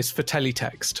cover this for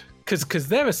teletext, because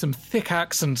there are some thick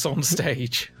accents on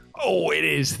stage. Oh, it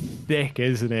is thick,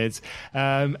 isn't it?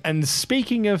 And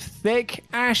speaking of thick,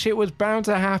 Ash, it was bound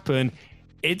to happen.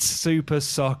 It's Super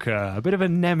Soccer, a bit of a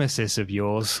nemesis of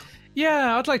yours.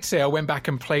 Yeah, I'd like to say I went back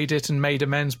and played it and made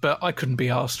amends, but I couldn't be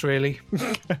arsed, really.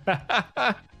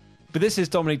 But this is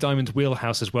Dominic Diamond's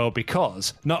wheelhouse as well,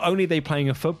 because not only are they playing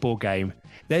a football game,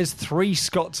 there's 3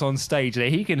 Scots on stage that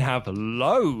he can have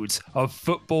loads of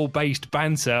football-based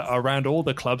banter around all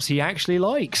the clubs he actually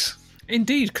likes.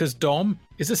 Indeed, because Dom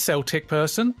is a Celtic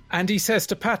person, and he says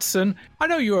to Patterson, I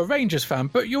know you're a Rangers fan,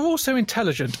 but you're also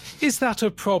intelligent. Is that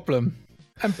a problem?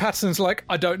 And Patterson's like,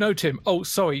 I don't know, Tim. Oh,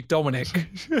 sorry, Dominic.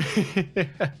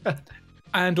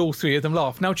 And all 3 of them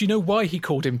laugh. Now, do you know why he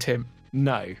called him Tim?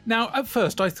 No. Now, at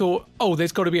first I thought,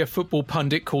 there's got to be a football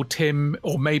pundit called Tim,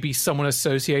 or maybe someone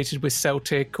associated with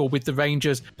Celtic or with the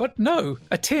Rangers. But no,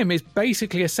 a Tim is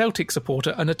basically a Celtic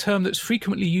supporter, and a term that's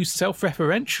frequently used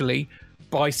self-referentially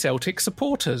by Celtic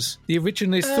supporters. The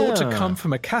origin is thought to come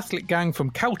from a Catholic gang from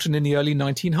Calton in the early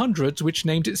 1900s, which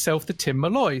named itself the Tim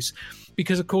Malloys.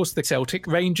 Because, of course, the Celtic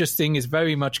Rangers thing is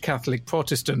very much Catholic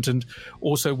Protestant, and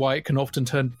also why it can often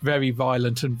turn very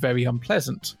violent and very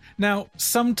unpleasant. Now,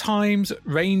 sometimes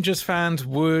Rangers fans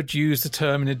would use the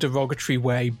term in a derogatory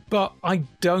way, but I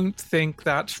don't think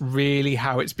that's really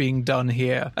how it's being done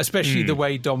here, especially the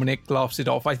way Dominic laughs it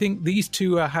off. I think these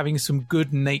two are having some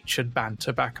good-natured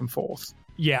banter back and forth.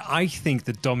 Yeah, I think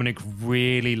that Dominic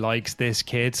really likes this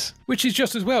kid. Which is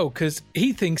just as well, because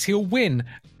he thinks he'll win,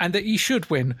 and that he should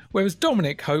win, whereas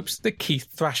Dominic hopes that Keith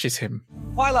thrashes him.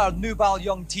 While our nubile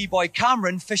young T-boy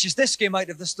Cameron fishes this game out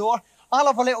of the store, I'll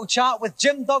have a little chat with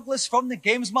Jim Douglas from the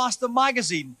Games Master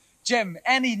magazine. Jim,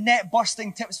 any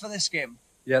net-busting tips for this game?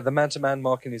 Yeah, the man-to-man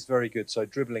marking is very good, so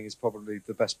dribbling is probably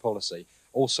the best policy.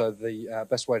 Also, the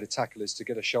best way to tackle is to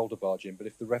get a shoulder barge in, but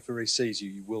if the referee sees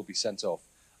you, you will be sent off.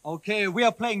 Okay, we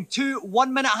are playing 2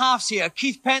 one-minute halves here.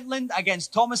 Keith Pentland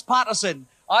against Thomas Patterson.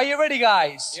 Are you ready,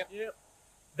 guys? Yep.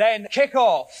 Then kick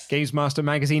off. Games Master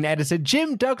magazine editor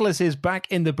Jim Douglas is back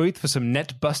in the booth for some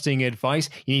net-busting advice.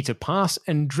 You need to pass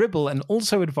and dribble, and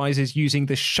also advises using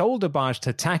the shoulder barge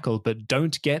to tackle, but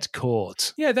don't get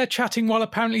caught. Yeah, they're chatting while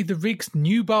apparently the rig's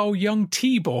nubile young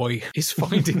T-boy is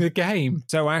finding the game.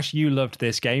 So, Ash, you loved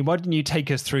this game. Why didn't you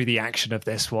take us through the action of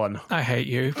this one? I hate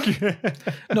you.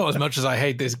 Not as much as I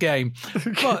hate this game.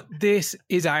 But this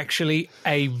is actually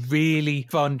a really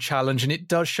fun challenge, and it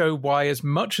does show why, as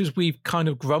much as we've kind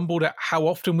of grumbled at how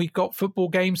often we've got football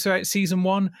games throughout season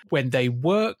 1, when they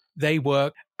work,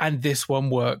 and this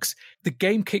one works. The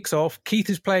game kicks off. Keith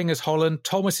is playing as Holland.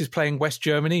 Thomas is playing West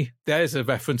Germany. There's a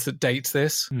reference that dates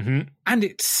this. Mm-hmm. And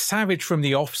it's savage from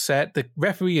the offset. The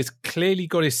referee has clearly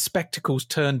got his spectacles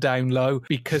turned down low,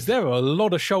 because there are a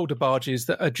lot of shoulder barges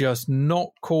that are just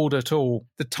not called at all.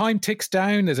 The time ticks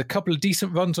down. There's a couple of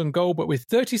decent runs on goal, but with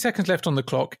 30 seconds left on the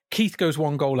clock, Keith goes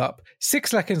 1 goal up. 6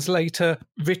 seconds later,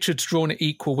 Richard's drawn it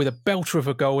equal with a belter of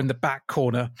a goal in the back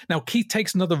corner. Now, Keith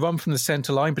takes another run from the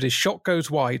centre line, but his shot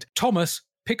goes wide. Thomas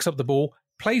picks up the ball,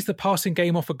 plays the passing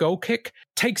game off a goal kick,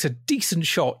 takes a decent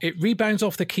shot. It rebounds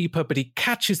off the keeper, but he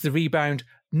catches the rebound,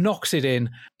 knocks it in.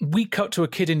 We cut to a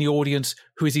kid in the audience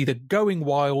who is either going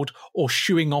wild or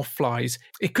shooing off flies.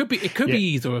 It could be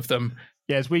either of them.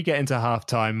 Yeah, as we get into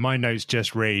halftime, my notes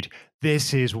just read,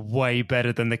 this is way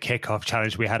better than the kickoff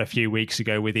challenge we had a few weeks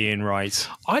ago with Ian Wright.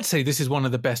 I'd say this is one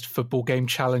of the best football game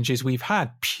challenges we've had,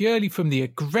 purely from the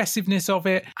aggressiveness of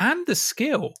it and the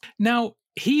skill. Now,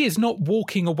 he is not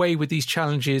walking away with these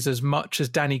challenges as much as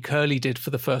Danny Curley did for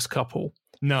the first couple.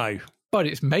 No. but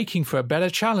it's making for a better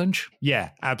challenge. Yeah,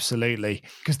 absolutely.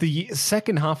 Because the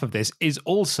second half of this is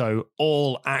also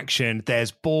all action.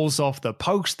 There's balls off the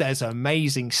post. There's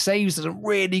amazing saves. There's a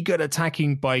really good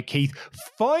attacking by Keith.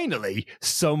 Finally,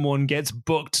 someone gets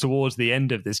booked towards the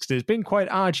end of this because it's been quite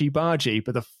argy-bargy,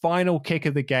 but the final kick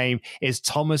of the game is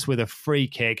Thomas with a free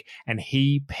kick, and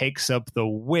he picks up the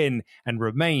win and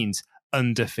remains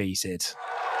undefeated.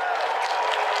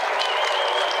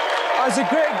 It was a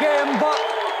great game, but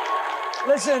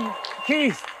listen,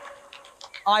 Keith,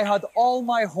 I had all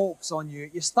my hopes on you.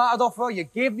 You started off well, you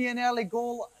gave me an early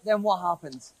goal, then what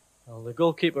happened? Well, the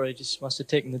goalkeeper, he just must have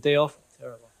taken the day off.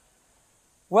 Terrible.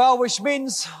 Well, which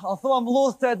means, although I'm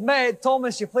loath to admit it,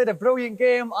 Thomas, you played a brilliant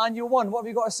game and you won. What have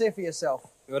you got to say for yourself?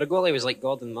 Well, the goalie was like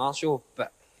Gordon Marshall,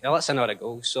 but he lets in a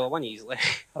goal, so I won easily.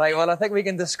 Right, well, I think we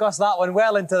can discuss that one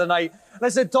well into the night.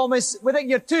 Listen, Thomas, we think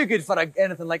you're too good for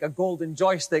anything like a golden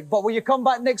joystick, but will you come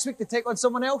back next week to take on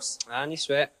someone else? And you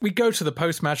sweat. We go to the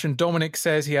post-match and Dominic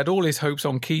says he had all his hopes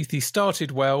on Keith. He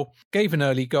started well, gave an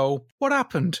early goal. What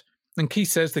happened? And Keith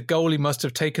says the goalie must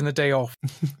have taken the day off.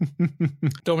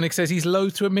 Dominic says he's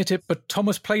loath to admit it, but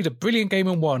Thomas played a brilliant game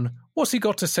and won. What's he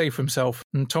got to say for himself?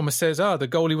 And Thomas says, the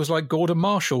goalie was like Gordon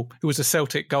Marshall, who was a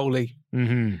Celtic goalie,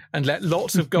 and let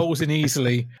lots of goals in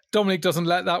easily. Dominic doesn't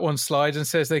let that one slide and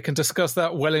says they can discuss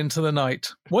that well into the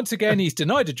night. Once again, he's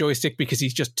denied a joystick because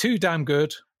he's just too damn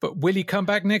good. But will he come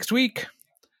back next week?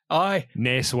 Aye.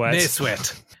 Near sweat. Near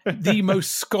sweat. The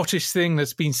most Scottish thing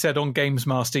that's been said on Games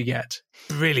Master yet.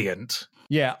 Brilliant.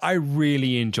 Yeah, I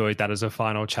really enjoyed that as a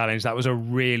final challenge. That was a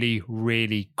really,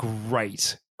 really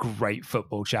great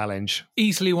football challenge.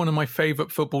 Easily one of my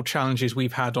favourite football challenges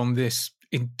we've had on this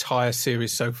entire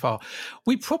series so far.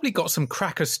 We've probably got some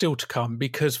crackers still to come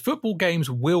because football games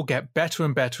will get better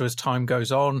and better as time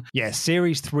goes on. Yeah,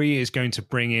 Series 3 is going to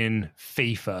bring in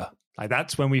FIFA. Like,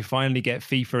 that's when we finally get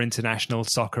FIFA International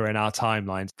Soccer in our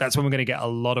timelines. That's when we're going to get a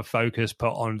lot of focus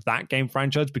put on that game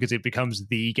franchise because it becomes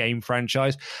the game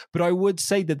franchise. But I would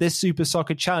say that this Super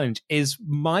Soccer Challenge is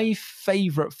my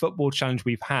favourite football challenge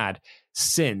we've had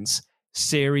since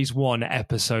Series 1,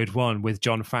 Episode 1 with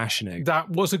John Fashanu. That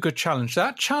was a good challenge.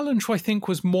 That challenge, I think,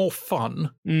 was more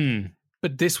fun,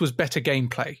 but this was better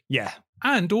gameplay. Yeah.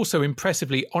 And also,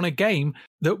 impressively, on a game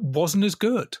that wasn't as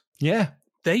good. Yeah.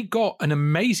 They got an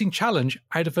amazing challenge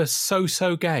out of a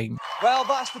so-so game. Well,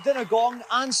 that's the dinner gong,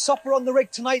 and supper on the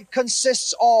rig tonight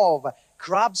consists of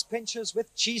crabs pinchers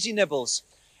with cheesy nibbles.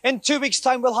 In 2 weeks'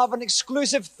 time, we'll have an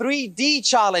exclusive 3D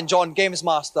challenge on Games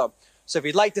Master. So if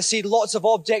you'd like to see lots of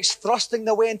objects thrusting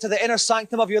their way into the inner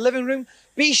sanctum of your living room,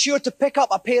 be sure to pick up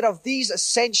a pair of these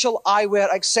essential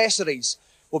eyewear accessories.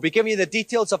 We'll be giving you the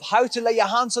details of how to lay your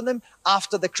hands on them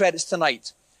after the credits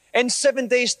tonight. In 7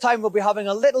 days' time, we'll be having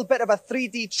a little bit of a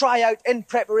 3D tryout in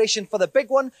preparation for the big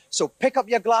one, so pick up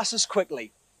your glasses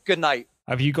quickly. Good night.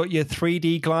 Have you got your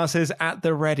 3D glasses at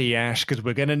the ready, Ash? Because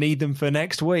we're going to need them for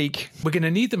next week. We're going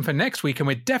to need them for next week, and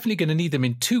we're definitely going to need them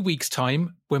in 2 weeks'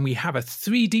 time when we have a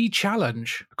 3D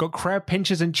challenge. Got crab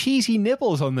pinchers and cheesy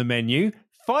nibbles on the menu.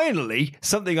 Finally,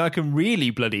 something I can really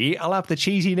bloody eat. I'll have the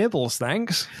cheesy nibbles,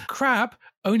 thanks. Crab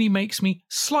only makes me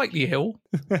slightly ill.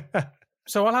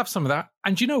 So I'll have some of that.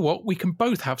 And you know what? We can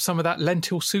both have some of that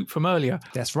lentil soup from earlier.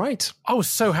 That's right. I was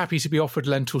so happy to be offered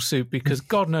lentil soup because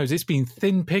God knows it's been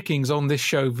thin pickings on this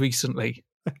show recently.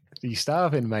 You're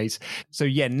starving, mate. So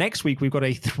yeah, next week we've got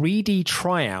a 3D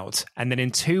tryout, and then in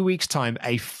 2 weeks' time,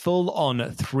 a full-on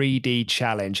 3D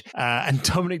challenge. And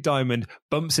Dominic Diamond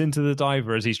bumps into the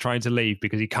diver as he's trying to leave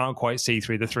because he can't quite see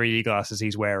through the 3D glasses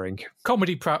he's wearing.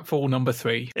 Comedy pratfall number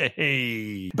 3.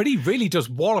 Hey. But he really does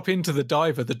wallop into the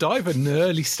diver. The diver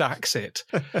nearly stacks it.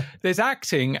 There's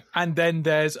acting, and then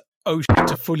there's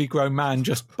a fully grown man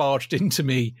just barged into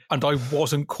me, and I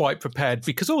wasn't quite prepared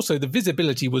because also the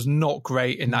visibility was not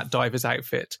great in that diver's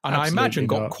outfit, and Absolutely I imagine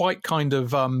got not. quite kind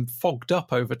of fogged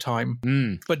up over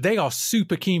time. But they are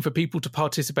super keen for people to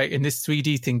participate in this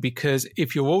 3D thing because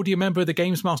if you're already a member of the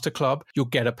Games Master Club, you'll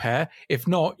get a pair. If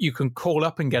not, you can call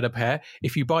up and get a pair.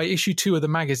 If you buy issue 2 of the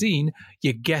magazine,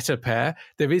 you get a pair.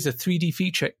 There is a 3D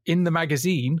feature in the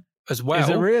magazine as well. Is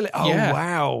it really? Oh, yeah.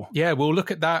 wow. Yeah, we'll look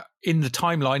at that in the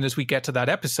timeline as we get to that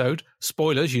episode.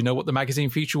 Spoilers, you know what the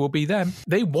magazine feature will be then.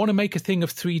 They want to make a thing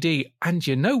of 3D, and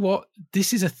you know what?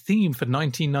 This is a theme for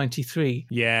 1993.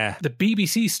 Yeah. The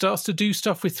BBC starts to do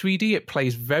stuff with 3D. It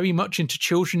plays very much into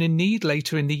Children in Need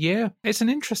later in the year. It's an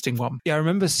interesting one. Yeah, I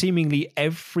remember seemingly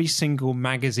every single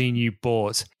magazine you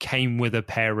bought came with a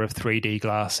pair of 3D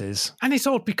glasses. And it's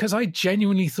odd because I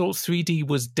genuinely thought 3D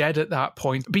was dead at that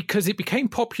point because it became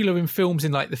popular in films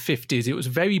in like the 50s. It was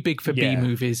very big for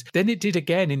B-movies. Then it did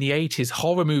again in the 80s.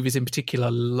 Horror movies in particular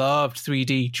loved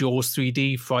 3D. Jaws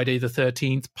 3D, Friday the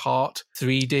 13th, Part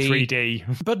 3D.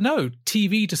 3D. But no,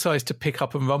 TV decides to pick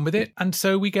up and run with it. And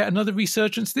so we get another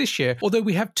resurgence this year. Although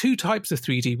we have two types of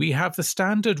 3D. We have the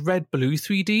standard red-blue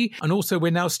 3D, and also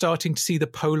we're now starting to see the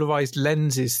polarized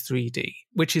lenses 3D,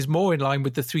 which is more in line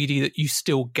with the 3D that you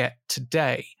still get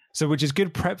today. So which is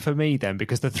good prep for me then,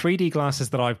 because the 3D glasses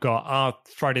that I've got are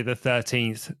Friday the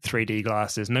 13th 3D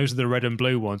glasses, and those are the red and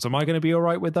blue ones. Am I going to be all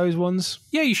right with those ones?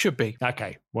 Yeah, you should be.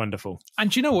 Okay, wonderful.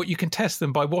 And you know what? You can test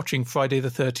them by watching Friday the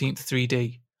 13th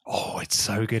 3D. Oh, it's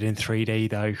so good in 3D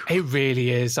though. It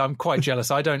really is. I'm quite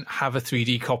jealous. I don't have a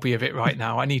 3D copy of it right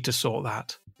now. I need to sort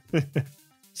that.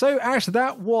 So, Ash,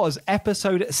 that was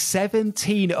episode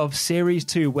 17 of Series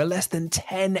 2. We're less than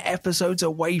 10 episodes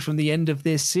away from the end of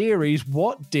this series.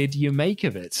 What did you make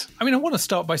of it? I mean, I want to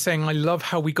start by saying I love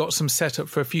how we got some setup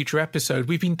for a future episode.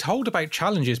 We've been told about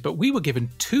challenges, but we were given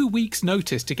 2 weeks'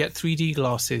 notice to get 3D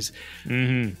glasses.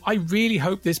 Mm-hmm. I really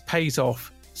hope this pays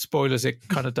off. Spoilers, it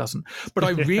kind of doesn't. But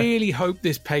I really hope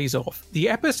this pays off. The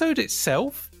episode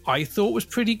itself, I thought was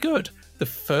pretty good. The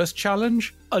first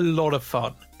challenge, a lot of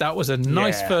fun. That was a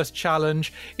nice first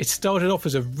challenge. It started off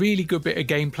as a really good bit of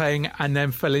gameplaying and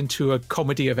then fell into a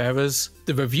comedy of errors.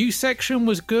 The review section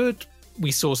was good.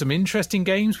 We saw some interesting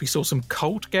games. We saw some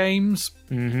cult games.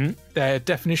 Mm-hmm. Their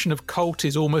definition of cult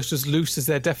is almost as loose as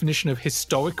their definition of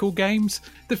historical games.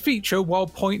 The feature, while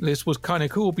pointless, was kind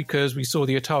of cool because we saw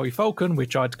the Atari Falcon,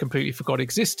 which I'd completely forgot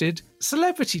existed.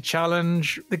 Celebrity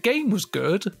Challenge, the game was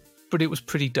good, but it was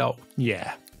pretty dull.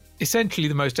 Yeah. Essentially,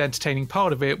 the most entertaining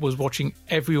part of it was watching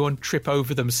everyone trip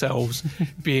over themselves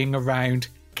being around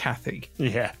Kathy.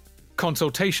 Yeah.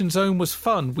 Consultation Zone was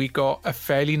fun. We got a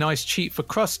fairly nice cheat for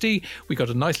Krusty. We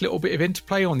got a nice little bit of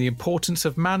interplay on the importance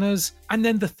of manners. And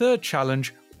then the third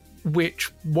challenge, which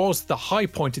was the high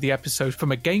point of the episode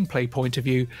from a gameplay point of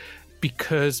view,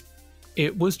 because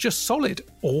it was just solid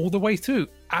all the way through.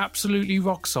 Absolutely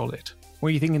rock solid. What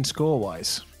are you thinking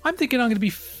score-wise? I'm thinking I'm going to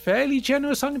be fairly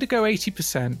generous. I'm going to go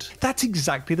 80%. That's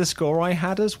exactly the score I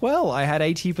had as well. I had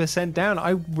 80% down.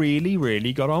 I really,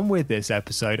 really got on with this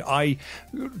episode. I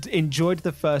enjoyed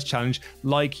the first challenge.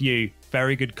 Like you,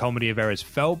 very good comedy of errors.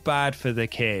 Felt bad for the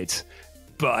kids,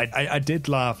 but I did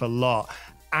laugh a lot.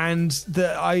 And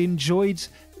I enjoyed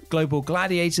Global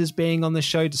Gladiators being on the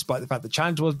show, despite the fact the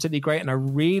challenge wasn't particularly great. And I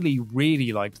really,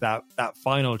 really liked that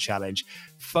final challenge.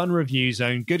 Fun review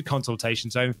zone, good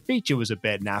consultation zone. Feature was a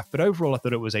bit naff, but overall I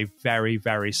thought it was a very,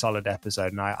 very solid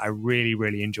episode, and I really,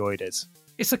 really enjoyed it.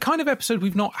 It's the kind of episode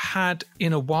we've not had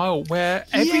in a while where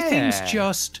everything's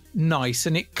just nice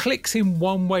and it clicks in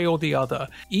one way or the other.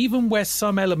 Even where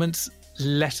some elements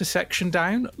let a section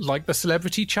down, like the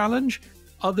Celebrity Challenge,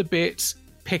 other bits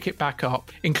pick it back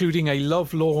up, including a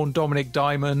lovelorn Dominic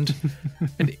Diamond,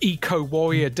 an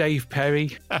eco-warrior Dave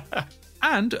Perry,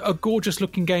 and a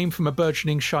gorgeous-looking game from a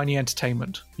burgeoning Shiny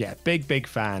Entertainment. Yeah, big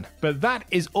fan. But that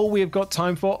is all we have got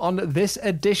time for on this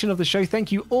edition of the show.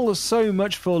 Thank you all so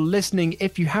much for listening.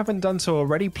 If you haven't done so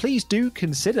already, please do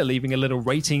consider leaving a little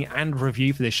rating and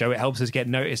review for this show. It helps us get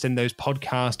noticed in those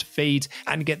podcast feeds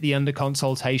and get the Under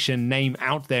Consultation name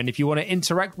out there. And if you want to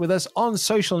interact with us on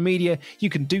social media, you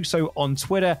can do so on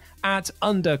Twitter at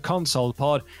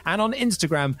UnderConsolePod and on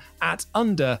Instagram at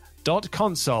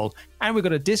under.console. And we've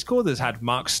got a Discord that's had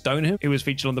Mark Stoneham, who was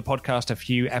featured on the podcast a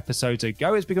few episodes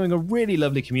ago. It's becoming a really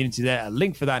lovely community there. A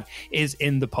link for that is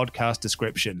in the podcast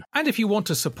description. And if you want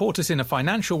to support us in a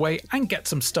financial way and get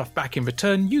some stuff back in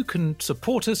return, you can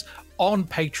support us on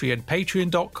Patreon,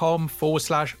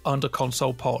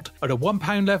 patreon.com/underconsolepod. At a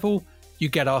 £1 level, you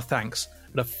get our thanks.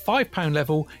 At a £5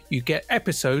 level, you get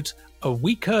episodes a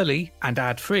week early and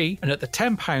ad-free. And at the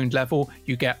 £10 level,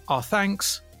 you get our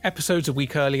thanks, episodes a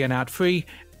week early and ad-free,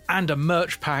 and a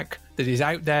merch pack that is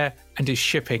out there and is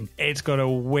shipping. It's got a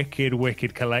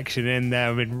wicked collection in there.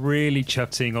 I've been really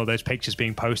chuffed seeing all those pictures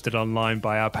being posted online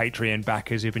by our Patreon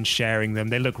backers who've been sharing them.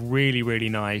 They look really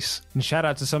nice. And shout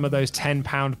out to some of those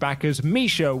 £10 backers: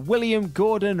 Misha, William,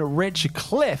 Gordon, Rich,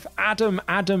 Cliff, Adam,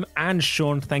 and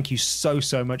Sean. Thank you so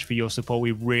much for your support.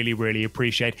 We really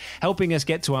appreciate helping us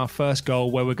get to our first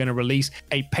goal, where we're going to release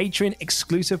a Patreon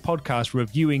exclusive podcast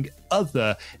reviewing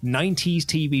other 90s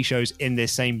TV shows in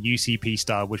this same UCP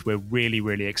style, which we're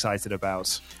really excited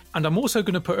about. And I'm also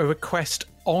going to put a request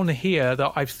on here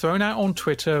that I've thrown out on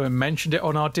Twitter and mentioned it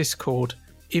on our Discord.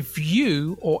 If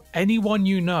you or anyone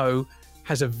you know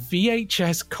has a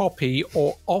VHS copy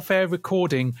or off-air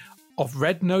recording of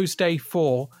Red Nose Day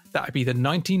 4, that would be the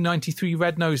 1993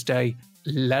 Red Nose Day,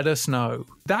 let us know.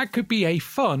 That could be a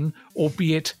fun,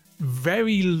 albeit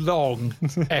very long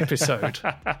episode.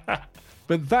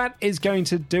 But that is going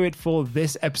to do it for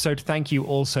this episode. Thank you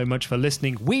all so much for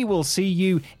listening. We will see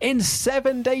you in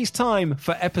 7 days' time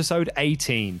for episode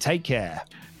 18. Take care.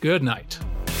 Good night.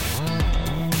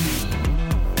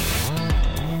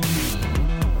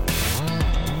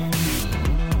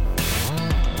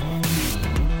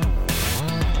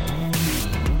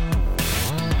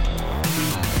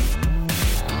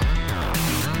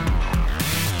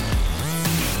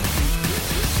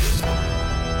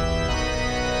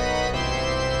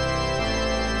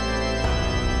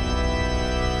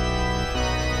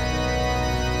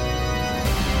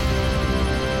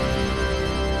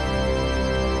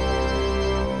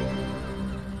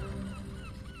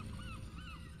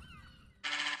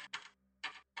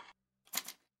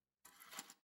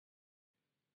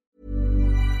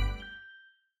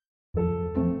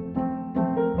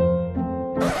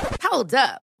 Hold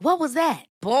up. What was that?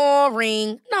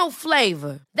 Boring. No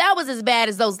flavor. That was as bad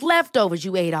as those leftovers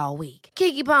you ate all week.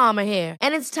 Keke Palmer here,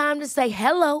 and it's time to say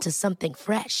hello to something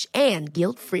fresh and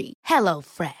guilt-free. Hello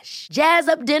Fresh. Jazz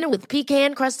up dinner with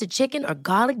pecan-crusted chicken or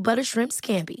garlic butter shrimp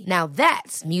scampi. Now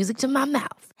that's music to my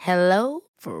mouth. Hello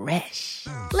Fresh.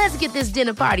 Let's get this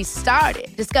dinner party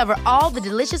started. Discover all the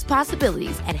delicious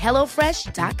possibilities at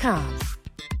HelloFresh.com.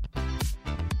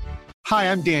 Hi,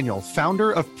 I'm Daniel,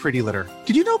 founder of Pretty Litter.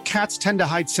 Did you know cats tend to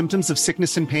hide symptoms of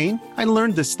sickness and pain? I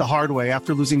learned this the hard way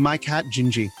after losing my cat,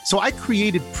 Gingy. So I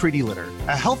created Pretty Litter,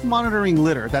 a health monitoring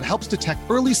litter that helps detect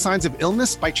early signs of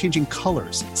illness by changing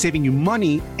colors, saving you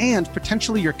money and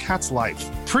potentially your cat's life.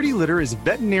 Pretty Litter is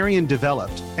veterinarian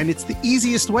developed, and it's the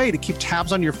easiest way to keep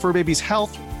tabs on your fur baby's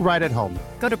health right at home.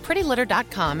 Go to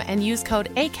prettylitter.com and use code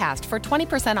ACAST for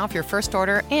 20% off your first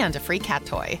order and a free cat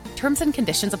toy. Terms and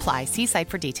conditions apply. See site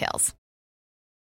for details.